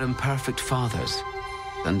about imperfect fathers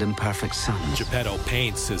and imperfect sons. Geppetto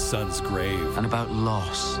paints his son's grave. And about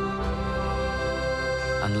loss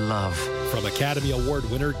and love. From Academy Award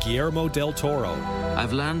winner Guillermo del Toro.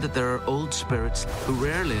 I've learned that there are old spirits who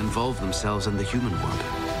rarely involve themselves in the human world.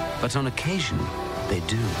 but on occasion, they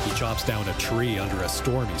do. He chops down a tree under a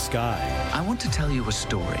stormy sky. I want to tell you a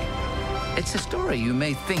story. It's a story you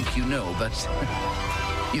may think you know, but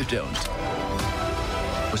you don't.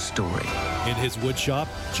 A story. In his woodshop,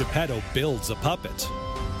 Geppetto builds a puppet.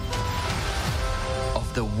 Of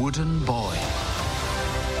the wooden boy.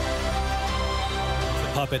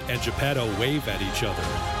 The puppet and Geppetto wave at each other.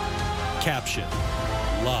 Caption,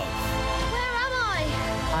 love. Where am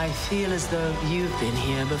I? I feel as though you've been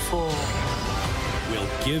here before. Will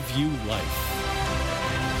give you life.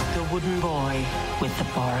 The wooden boy with the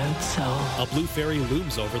borrowed soul. A blue fairy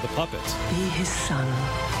looms over the puppet. Be his son.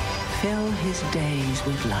 Fill his days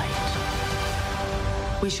with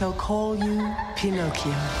light. We shall call you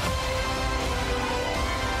Pinocchio.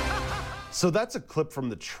 So that's a clip from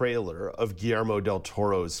the trailer of Guillermo del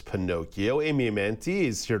Toro's Pinocchio. Amy Amanti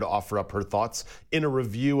is here to offer up her thoughts in a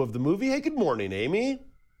review of the movie. Hey, good morning, Amy.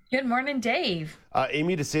 Good morning, Dave.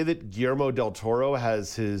 Amy, to say that Guillermo del Toro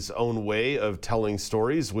has his own way of telling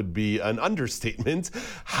stories would be an understatement.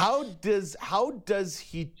 How does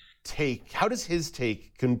his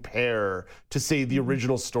take compare to, say, the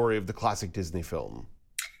original story of the classic Disney film?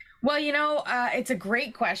 Well, it's a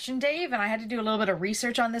great question, Dave, and I had to do a little bit of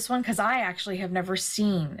research on this one because I actually have never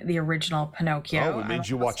seen the original Pinocchio. Oh, it made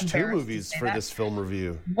you watch two movies for this film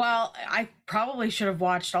review. Well, I probably should have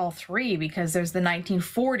watched all three because there's the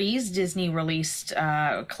 1940s Disney released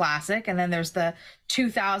classic, and then there's the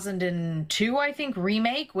 2002, I think,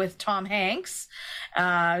 remake with Tom Hanks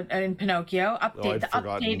in Pinocchio. I'd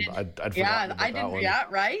forgotten about that one. Yeah,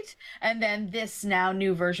 right. And then this now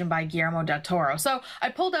new version by Guillermo del Toro. So I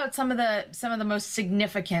pulled out some of the most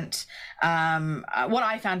significant, what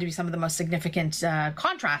I found to be some of the most significant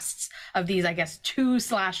contrasts of these, I guess,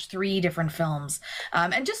 2/3 different films,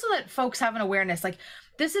 and just so that folks have an awareness, like.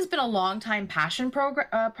 This has been a long-time passion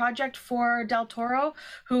project for Del Toro,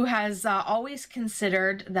 who has always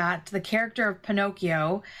considered that the character of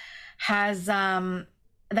Pinocchio has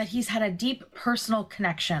that he's had a deep personal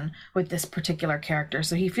connection with this particular character.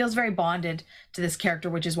 So he feels very bonded to this character,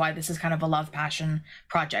 which is why this is kind of a love passion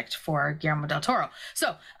project for Guillermo del Toro.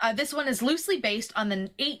 So this one is loosely based on the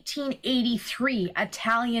 1883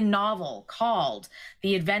 Italian novel called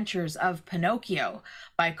The Adventures of Pinocchio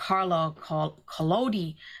by Carlo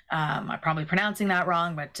Collodi. I'm probably pronouncing that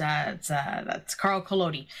wrong, but that's Carlo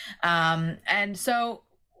Collodi. And so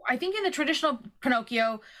I think in the traditional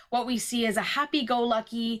Pinocchio, what we see is a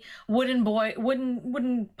happy-go-lucky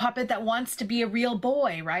wooden puppet that wants to be a real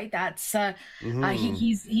boy, right? That's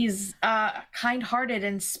he's kind-hearted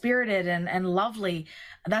and spirited and lovely.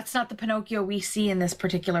 That's not the Pinocchio we see in this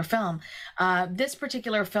particular film. This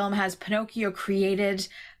particular film has Pinocchio created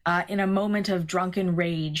in a moment of drunken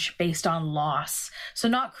rage based on loss. So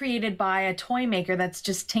not created by a toy maker that's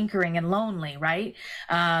just tinkering and lonely, right?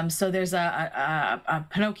 So there's a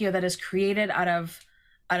Pinocchio that is created out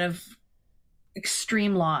of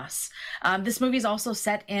extreme loss. This movie is also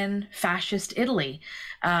set in fascist Italy.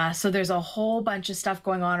 So there's a whole bunch of stuff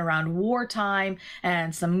going on around wartime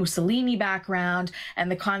and some Mussolini background and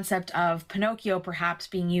the concept of Pinocchio perhaps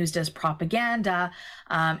being used as propaganda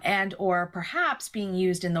and or perhaps being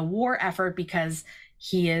used in the war effort because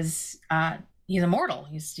he's immortal.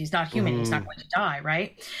 He's not human. He's not going to die,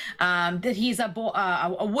 right? That he's a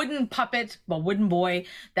wooden puppet, a wooden boy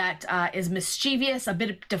that is mischievous, a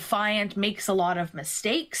bit defiant, makes a lot of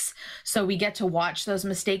mistakes. So we get to watch those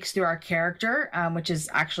mistakes through our character, which is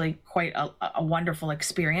actually quite a wonderful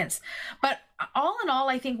experience. But all in all,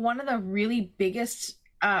 I think one of the really biggest,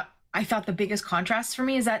 I thought the biggest contrast for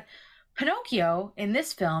me is that Pinocchio in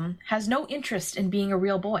this film has no interest in being a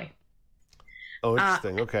real boy. Oh,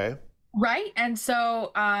 interesting. Okay. Right. And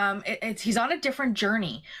so he's on a different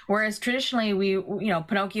journey, whereas traditionally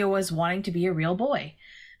Pinocchio was wanting to be a real boy.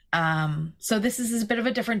 So this is a bit of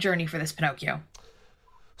a different journey for this Pinocchio.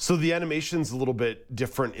 So the animation's a little bit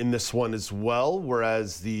different in this one as well,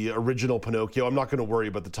 whereas the original Pinocchio, I'm not going to worry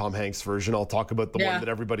about the Tom Hanks version. I'll talk about the one that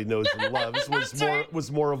everybody knows and loves,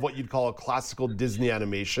 was more of what you'd call a classical Disney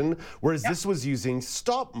animation, whereas this was using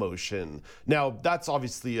stop motion. Now, that's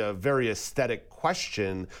obviously a very aesthetic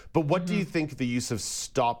question, but what do you think the use of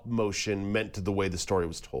stop motion meant to the way the story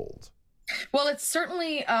was told? Well, it's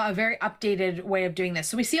certainly a very updated way of doing this.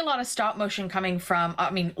 So we see a lot of stop motion coming from,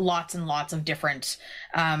 lots and lots of different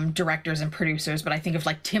directors and producers. But I think of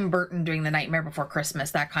like Tim Burton doing The Nightmare Before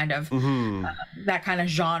Christmas, that kind of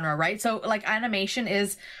genre, right? So like animation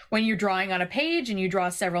is when you're drawing on a page and you draw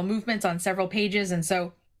several movements on several pages. And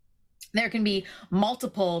so There can be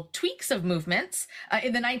multiple tweaks of movements.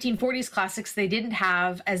 In the 1940s classics, they didn't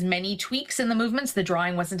have as many tweaks in the movements. The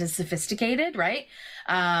drawing wasn't as sophisticated, right?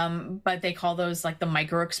 But they call those like the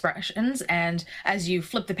micro expressions. And as you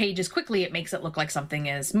flip the pages quickly, it makes it look like something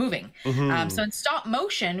is moving. So in stop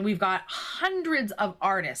motion, we've got hundreds of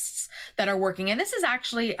artists that are working. And this is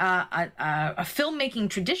actually a filmmaking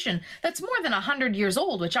tradition that's more than 100 years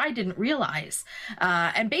old, which I didn't realize.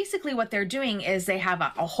 And basically what they're doing is they have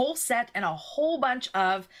a whole set and a whole bunch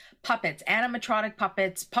of puppets, animatronic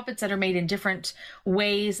puppets that are made in different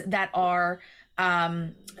ways that are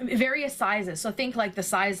various sizes. So think like the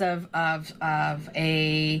size of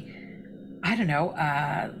a, I don't know,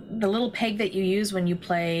 the little peg that you use when you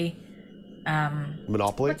play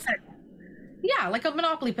Monopoly. What's that? Yeah, like a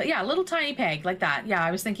Monopoly peg. Yeah, a little tiny peg like that. Yeah, I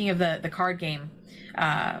was thinking of the card game.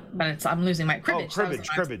 But I'm losing my cribbage. Oh,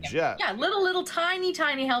 cribbage, yeah. Yeah, little tiny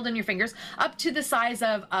held in your fingers, up to the size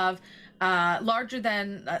of larger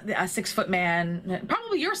than a 6 foot man,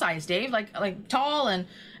 probably your size, Dave, like tall and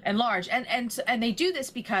large. And they do this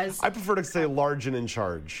because I prefer to say large and in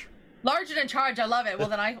charge. Large and in charge, I love it. Well,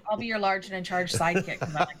 then I'll be your large and in charge sidekick,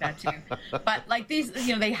 because I like that too. But like these,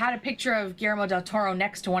 they had a picture of Guillermo del Toro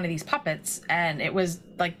next to one of these puppets, and it was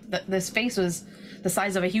like this face was the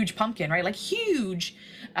size of a huge pumpkin, right? Like huge.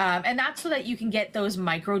 And that's so that you can get those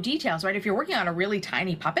micro details, right? If you're working on a really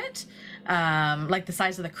tiny puppet, like the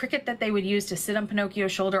size of the cricket that they would use to sit on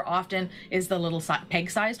Pinocchio's shoulder often is the little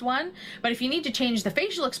peg-sized one. But if you need to change the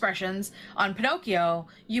facial expressions on Pinocchio,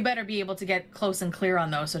 you better be able to get close and clear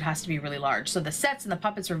on those, so it has to be really large. So the sets and the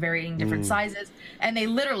puppets are varying different sizes, and they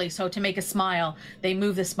literally, so to make a smile, they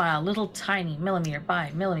move the smile little tiny millimeter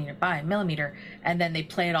by millimeter, and then they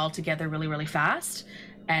play it all together really, really fast,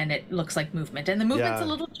 and it looks like movement. And the movement's a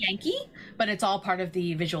little janky, but it's all part of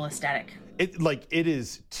the visual aesthetic. It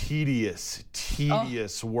is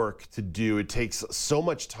tedious work to do. It takes so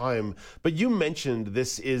much time. But you mentioned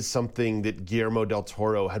this is something that Guillermo del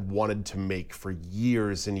Toro had wanted to make for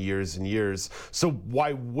years and years and years. So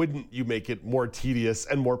why wouldn't you make it more tedious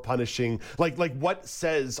and more punishing? Like what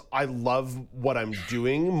says I love what I'm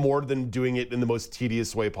doing more than doing it in the most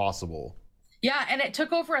tedious way possible? Yeah, and it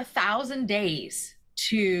took over 1,000 days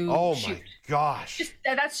to shoot. My gosh.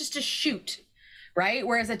 That's just a shoot. Right?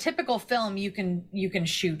 Whereas a typical film you can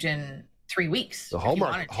shoot in 3 weeks. The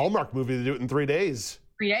Hallmark movie, they do it in 3 days.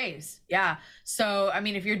 3 days, yeah. So I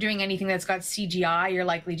mean, if you're doing anything that's got CGI, you're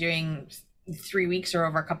likely doing 3 weeks or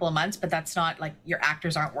over a couple of months, but that's not like your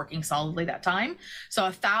actors aren't working solidly that time. So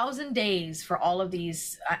 1,000 days for all of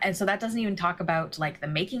these, and so that doesn't even talk about like the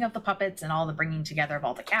making of the puppets and all the bringing together of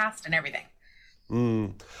all the cast and everything.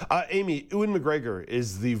 Amy, Ewan McGregor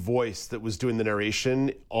is the voice that was doing the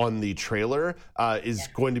narration on the trailer, is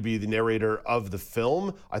going to be the narrator of the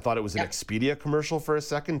film. I thought it was an Expedia commercial for a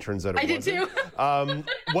second. Turns out it wasn't. I did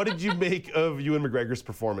too. What did you make of Ewan McGregor's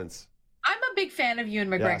performance? I'm a big fan of Ewan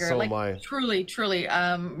McGregor. Yeah, so am I. Truly.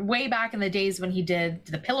 Way back in the days when he did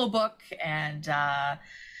The Pillow Book and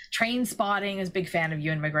Train Spotting, is a big fan of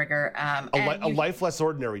Ewan McGregor. A Life Less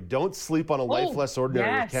Ordinary. Don't sleep on A Life Less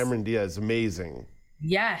Ordinary with Cameron Diaz. Amazing.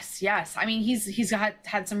 Yes. I mean, he's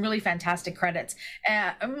had some really fantastic credits.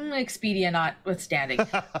 Expedia notwithstanding,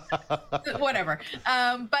 whatever.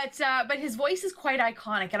 But his voice is quite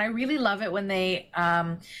iconic, and I really love it when they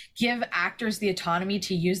give actors the autonomy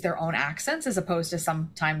to use their own accents, as opposed to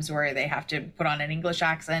sometimes where they have to put on an English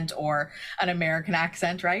accent or an American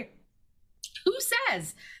accent, right? Who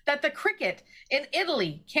says that the cricket in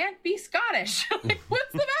Italy can't be Scottish? Like,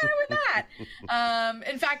 what's the matter with that?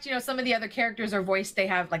 In fact, some of the other characters are voiced, they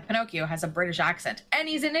have, like Pinocchio has a British accent, and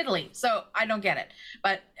he's in Italy, so I don't get it.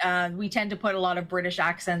 But we tend to put a lot of British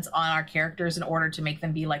accents on our characters in order to make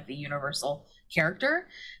them be like the universal character.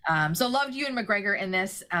 So loved Ewan McGregor in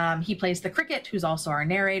this. He plays the cricket, who's also our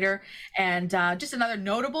narrator. And just another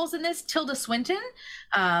notables in this, Tilda Swinton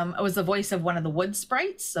was the voice of one of the wood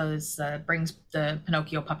sprites, so this brings the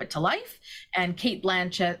Pinocchio puppet to life. And Cate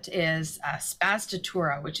Blanchett is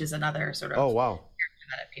Spazzatura, which is another sort of character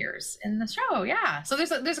that appears in the show. Yeah, so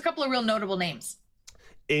there's a couple of real notable names.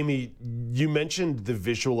 Amy, you mentioned the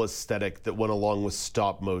visual aesthetic that went along with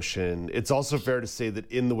stop motion. It's also fair to say that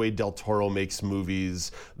in the way Del Toro makes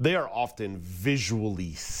movies, they are often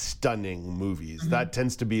visually stunning movies. Mm-hmm. That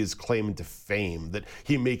tends to be his claim to fame, that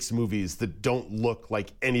he makes movies that don't look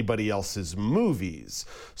like anybody else's movies.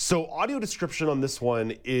 So audio description on this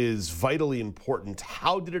one is vitally important.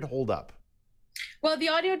 How did it hold up? Well, the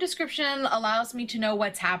audio description allows me to know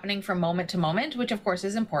what's happening from moment to moment, which of course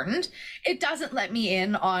is important. It doesn't let me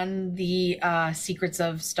in on the secrets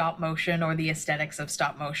of stop motion or the aesthetics of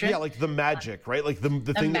stop motion. Yeah, like the magic, right? Like the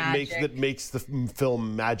thing that makes the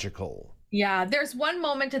film magical. Yeah, there's one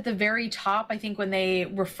moment at the very top, I think, when they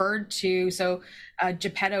referred to, so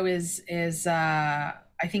Geppetto is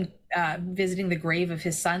I think visiting the grave of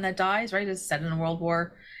his son that dies, right? It's set in a World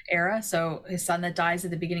War era, so his son that dies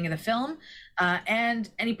at the beginning of the film, and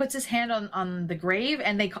he puts his hand on the grave,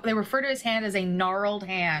 and they refer to his hand as a gnarled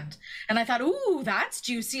hand, and I thought, ooh, that's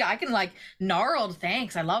juicy. I can like gnarled,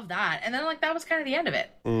 thanks, I love that. And then like that was kind of the end of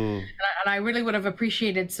it. And I really would have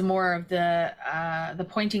appreciated some more of the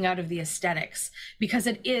pointing out of the aesthetics, because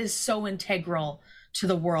it is so integral to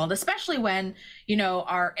the world, especially when, you know,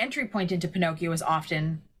 our entry point into Pinocchio is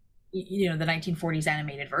often, you know, the 1940s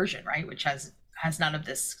animated version, right, which has none of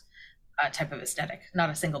this type of aesthetic, not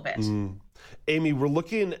a single bit. Amy, we're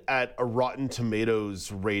looking at a Rotten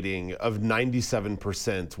Tomatoes rating of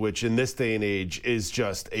 97%, which in this day and age is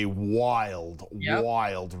just a wild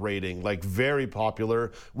rating, like very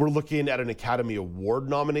popular. We're looking at an Academy Award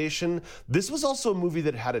nomination. This was also a movie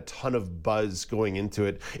that had a ton of buzz going into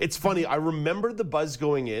it. It's funny, I remember the buzz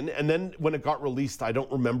going in, and then when it got released, I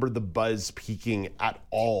don't remember the buzz peaking at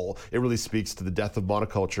all. It really speaks to the death of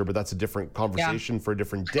monoculture, but that's a different conversation for a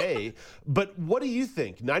different day. But what do you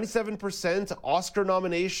think? 97%? Oscar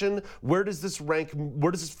nomination. Where does this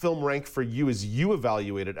film rank for you as you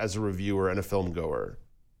evaluate it as a reviewer and a film goer?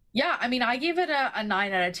 Yeah, I mean, I gave it a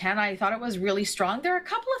 9 out of 10. I thought it was really strong. There are a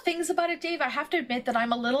couple of things about it, Dave, I have to admit that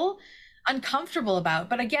I'm a little uncomfortable about.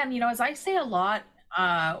 But again, you know, as I say a lot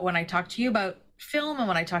when I talk to you about film and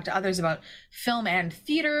when I talk to others about film and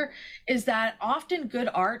theater, is that often good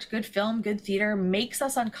art, good film, good theater makes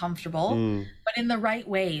us uncomfortable, but in the right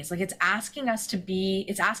ways. Like it's asking us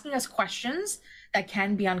questions that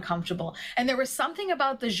can be uncomfortable. And there was something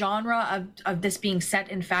about the genre of this being set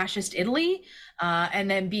in fascist Italy, and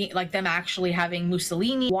then being like them actually having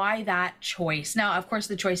Mussolini. Why that choice? Now, of course,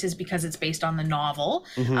 the choice is because it's based on the novel,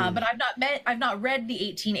 but I've not read the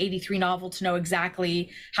 1883 novel to know exactly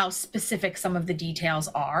how specific some of the details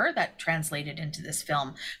are that translated into this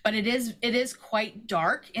film. But it is quite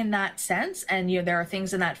dark in that sense, and you know there are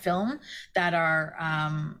things in that film that are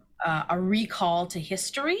a recall to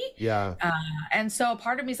history. Yeah. And so a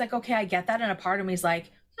part of me is like, okay, I get that, and a part of me is like,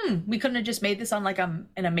 we couldn't have just made this on like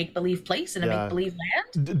in a make-believe place, in a make-believe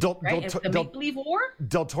land, a make-believe war.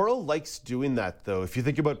 Del Toro likes doing that, though. If you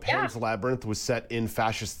think about Pan's Labyrinth was set in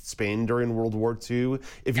fascist Spain during World War II.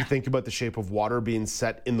 If you think about The Shape of Water being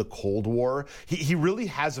set in the Cold War, he really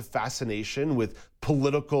has a fascination with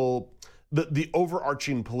political... The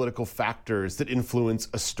overarching political factors that influence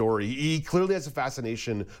a story. He clearly has a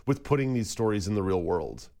fascination with putting these stories in the real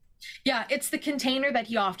world. Yeah, it's the container that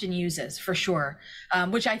he often uses, for sure,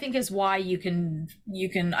 which I think is why you can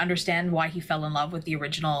understand why he fell in love with the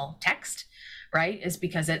original text, right? Is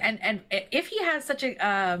because and if he has such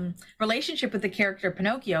a relationship with the character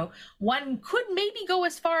Pinocchio, one could maybe go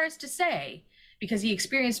as far as to say, because he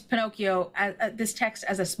experienced Pinocchio, this text,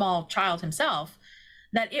 as a small child himself,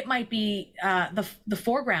 that it might be the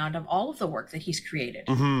foreground of all of the work that he's created,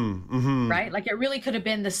 right? Like it really could have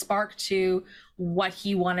been the spark to what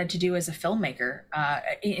he wanted to do as a filmmaker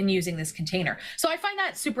in using this container. So I find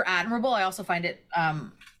that super admirable. I also find it, I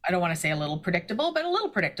don't want to say a little predictable, but a little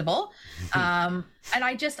predictable. And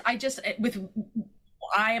I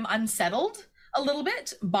am unsettled a little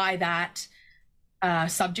bit by that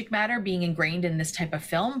subject matter being ingrained in this type of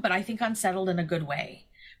film, but I think unsettled in a good way.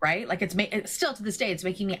 Right? Like it's still to this day, it's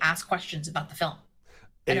making me ask questions about the film.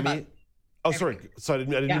 Amy, sorry, I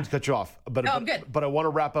didn't mean to cut you off. But I'm good. But I want to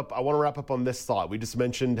wrap up. I want to wrap up on this thought. We just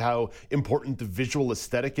mentioned how important the visual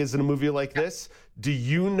aesthetic is in a movie like this. Do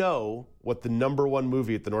you know what the #1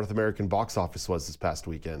 movie at the North American box office was this past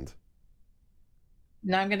weekend?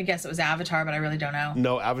 No, I'm going to guess it was Avatar, but I really don't know.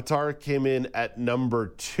 No, Avatar came in at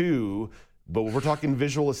 #2. But we're talking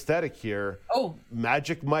visual aesthetic here.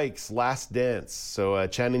 Magic Mike's Last Dance. So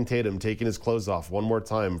Channing Tatum taking his clothes off one more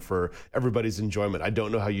time for everybody's enjoyment. I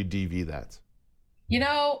don't know how you DV that. You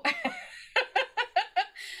know,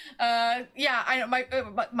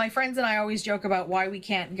 my friends and I always joke about why we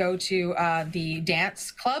can't go to the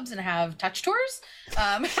dance clubs and have touch tours.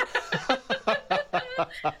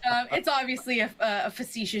 It's obviously a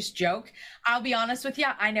facetious joke. I'll be honest with you,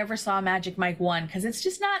 I never saw Magic Mike 1 because it's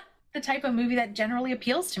just not the type of movie that generally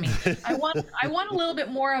appeals to me. I want a little bit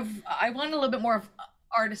more of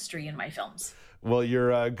artistry in my films. Well,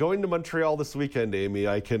 you're going to Montreal this weekend, Amy.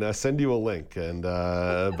 I can send you a link and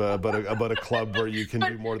about a club where you can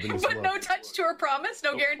do more than just. But no touch tour promise,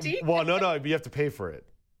 no guarantee. Well, no, you have to pay for it.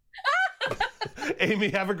 Amy,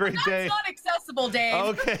 have a great day. That's not accessible, Dave.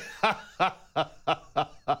 Okay.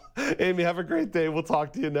 Amy, have a great day. We'll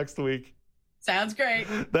talk to you next week. Sounds great.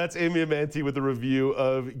 That's Amy Amanti with a review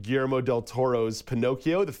of Guillermo del Toro's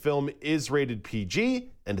Pinocchio. The film is rated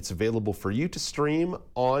PG, and it's available for you to stream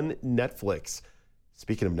on Netflix.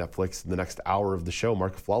 Speaking of Netflix, in the next hour of the show,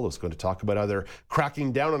 Mark Aflalo is going to talk about how they're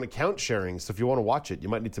cracking down on account sharing. So if you want to watch it, you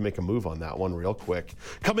might need to make a move on that one real quick.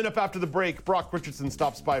 Coming up after the break, Brock Richardson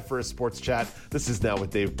stops by for a sports chat. This is Now with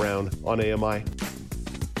Dave Brown on AMI.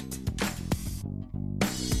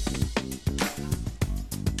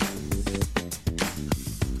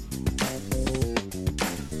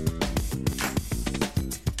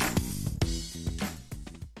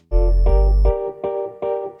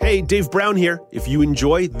 Hey, Dave Brown here. If you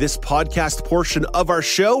enjoy this podcast portion of our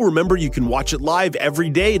show, remember you can watch it live every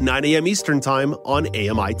day at 9 a.m. Eastern Time on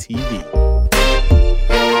AMI TV.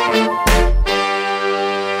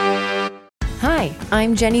 Hi,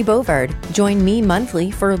 I'm Jenny Bovard. Join me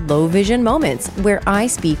monthly for Low Vision Moments, where I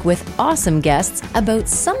speak with awesome guests about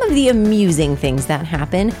some of the amusing things that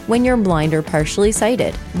happen when you're blind or partially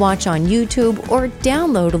sighted. Watch on YouTube or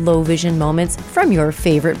download Low Vision Moments from your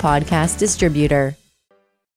favorite podcast distributor.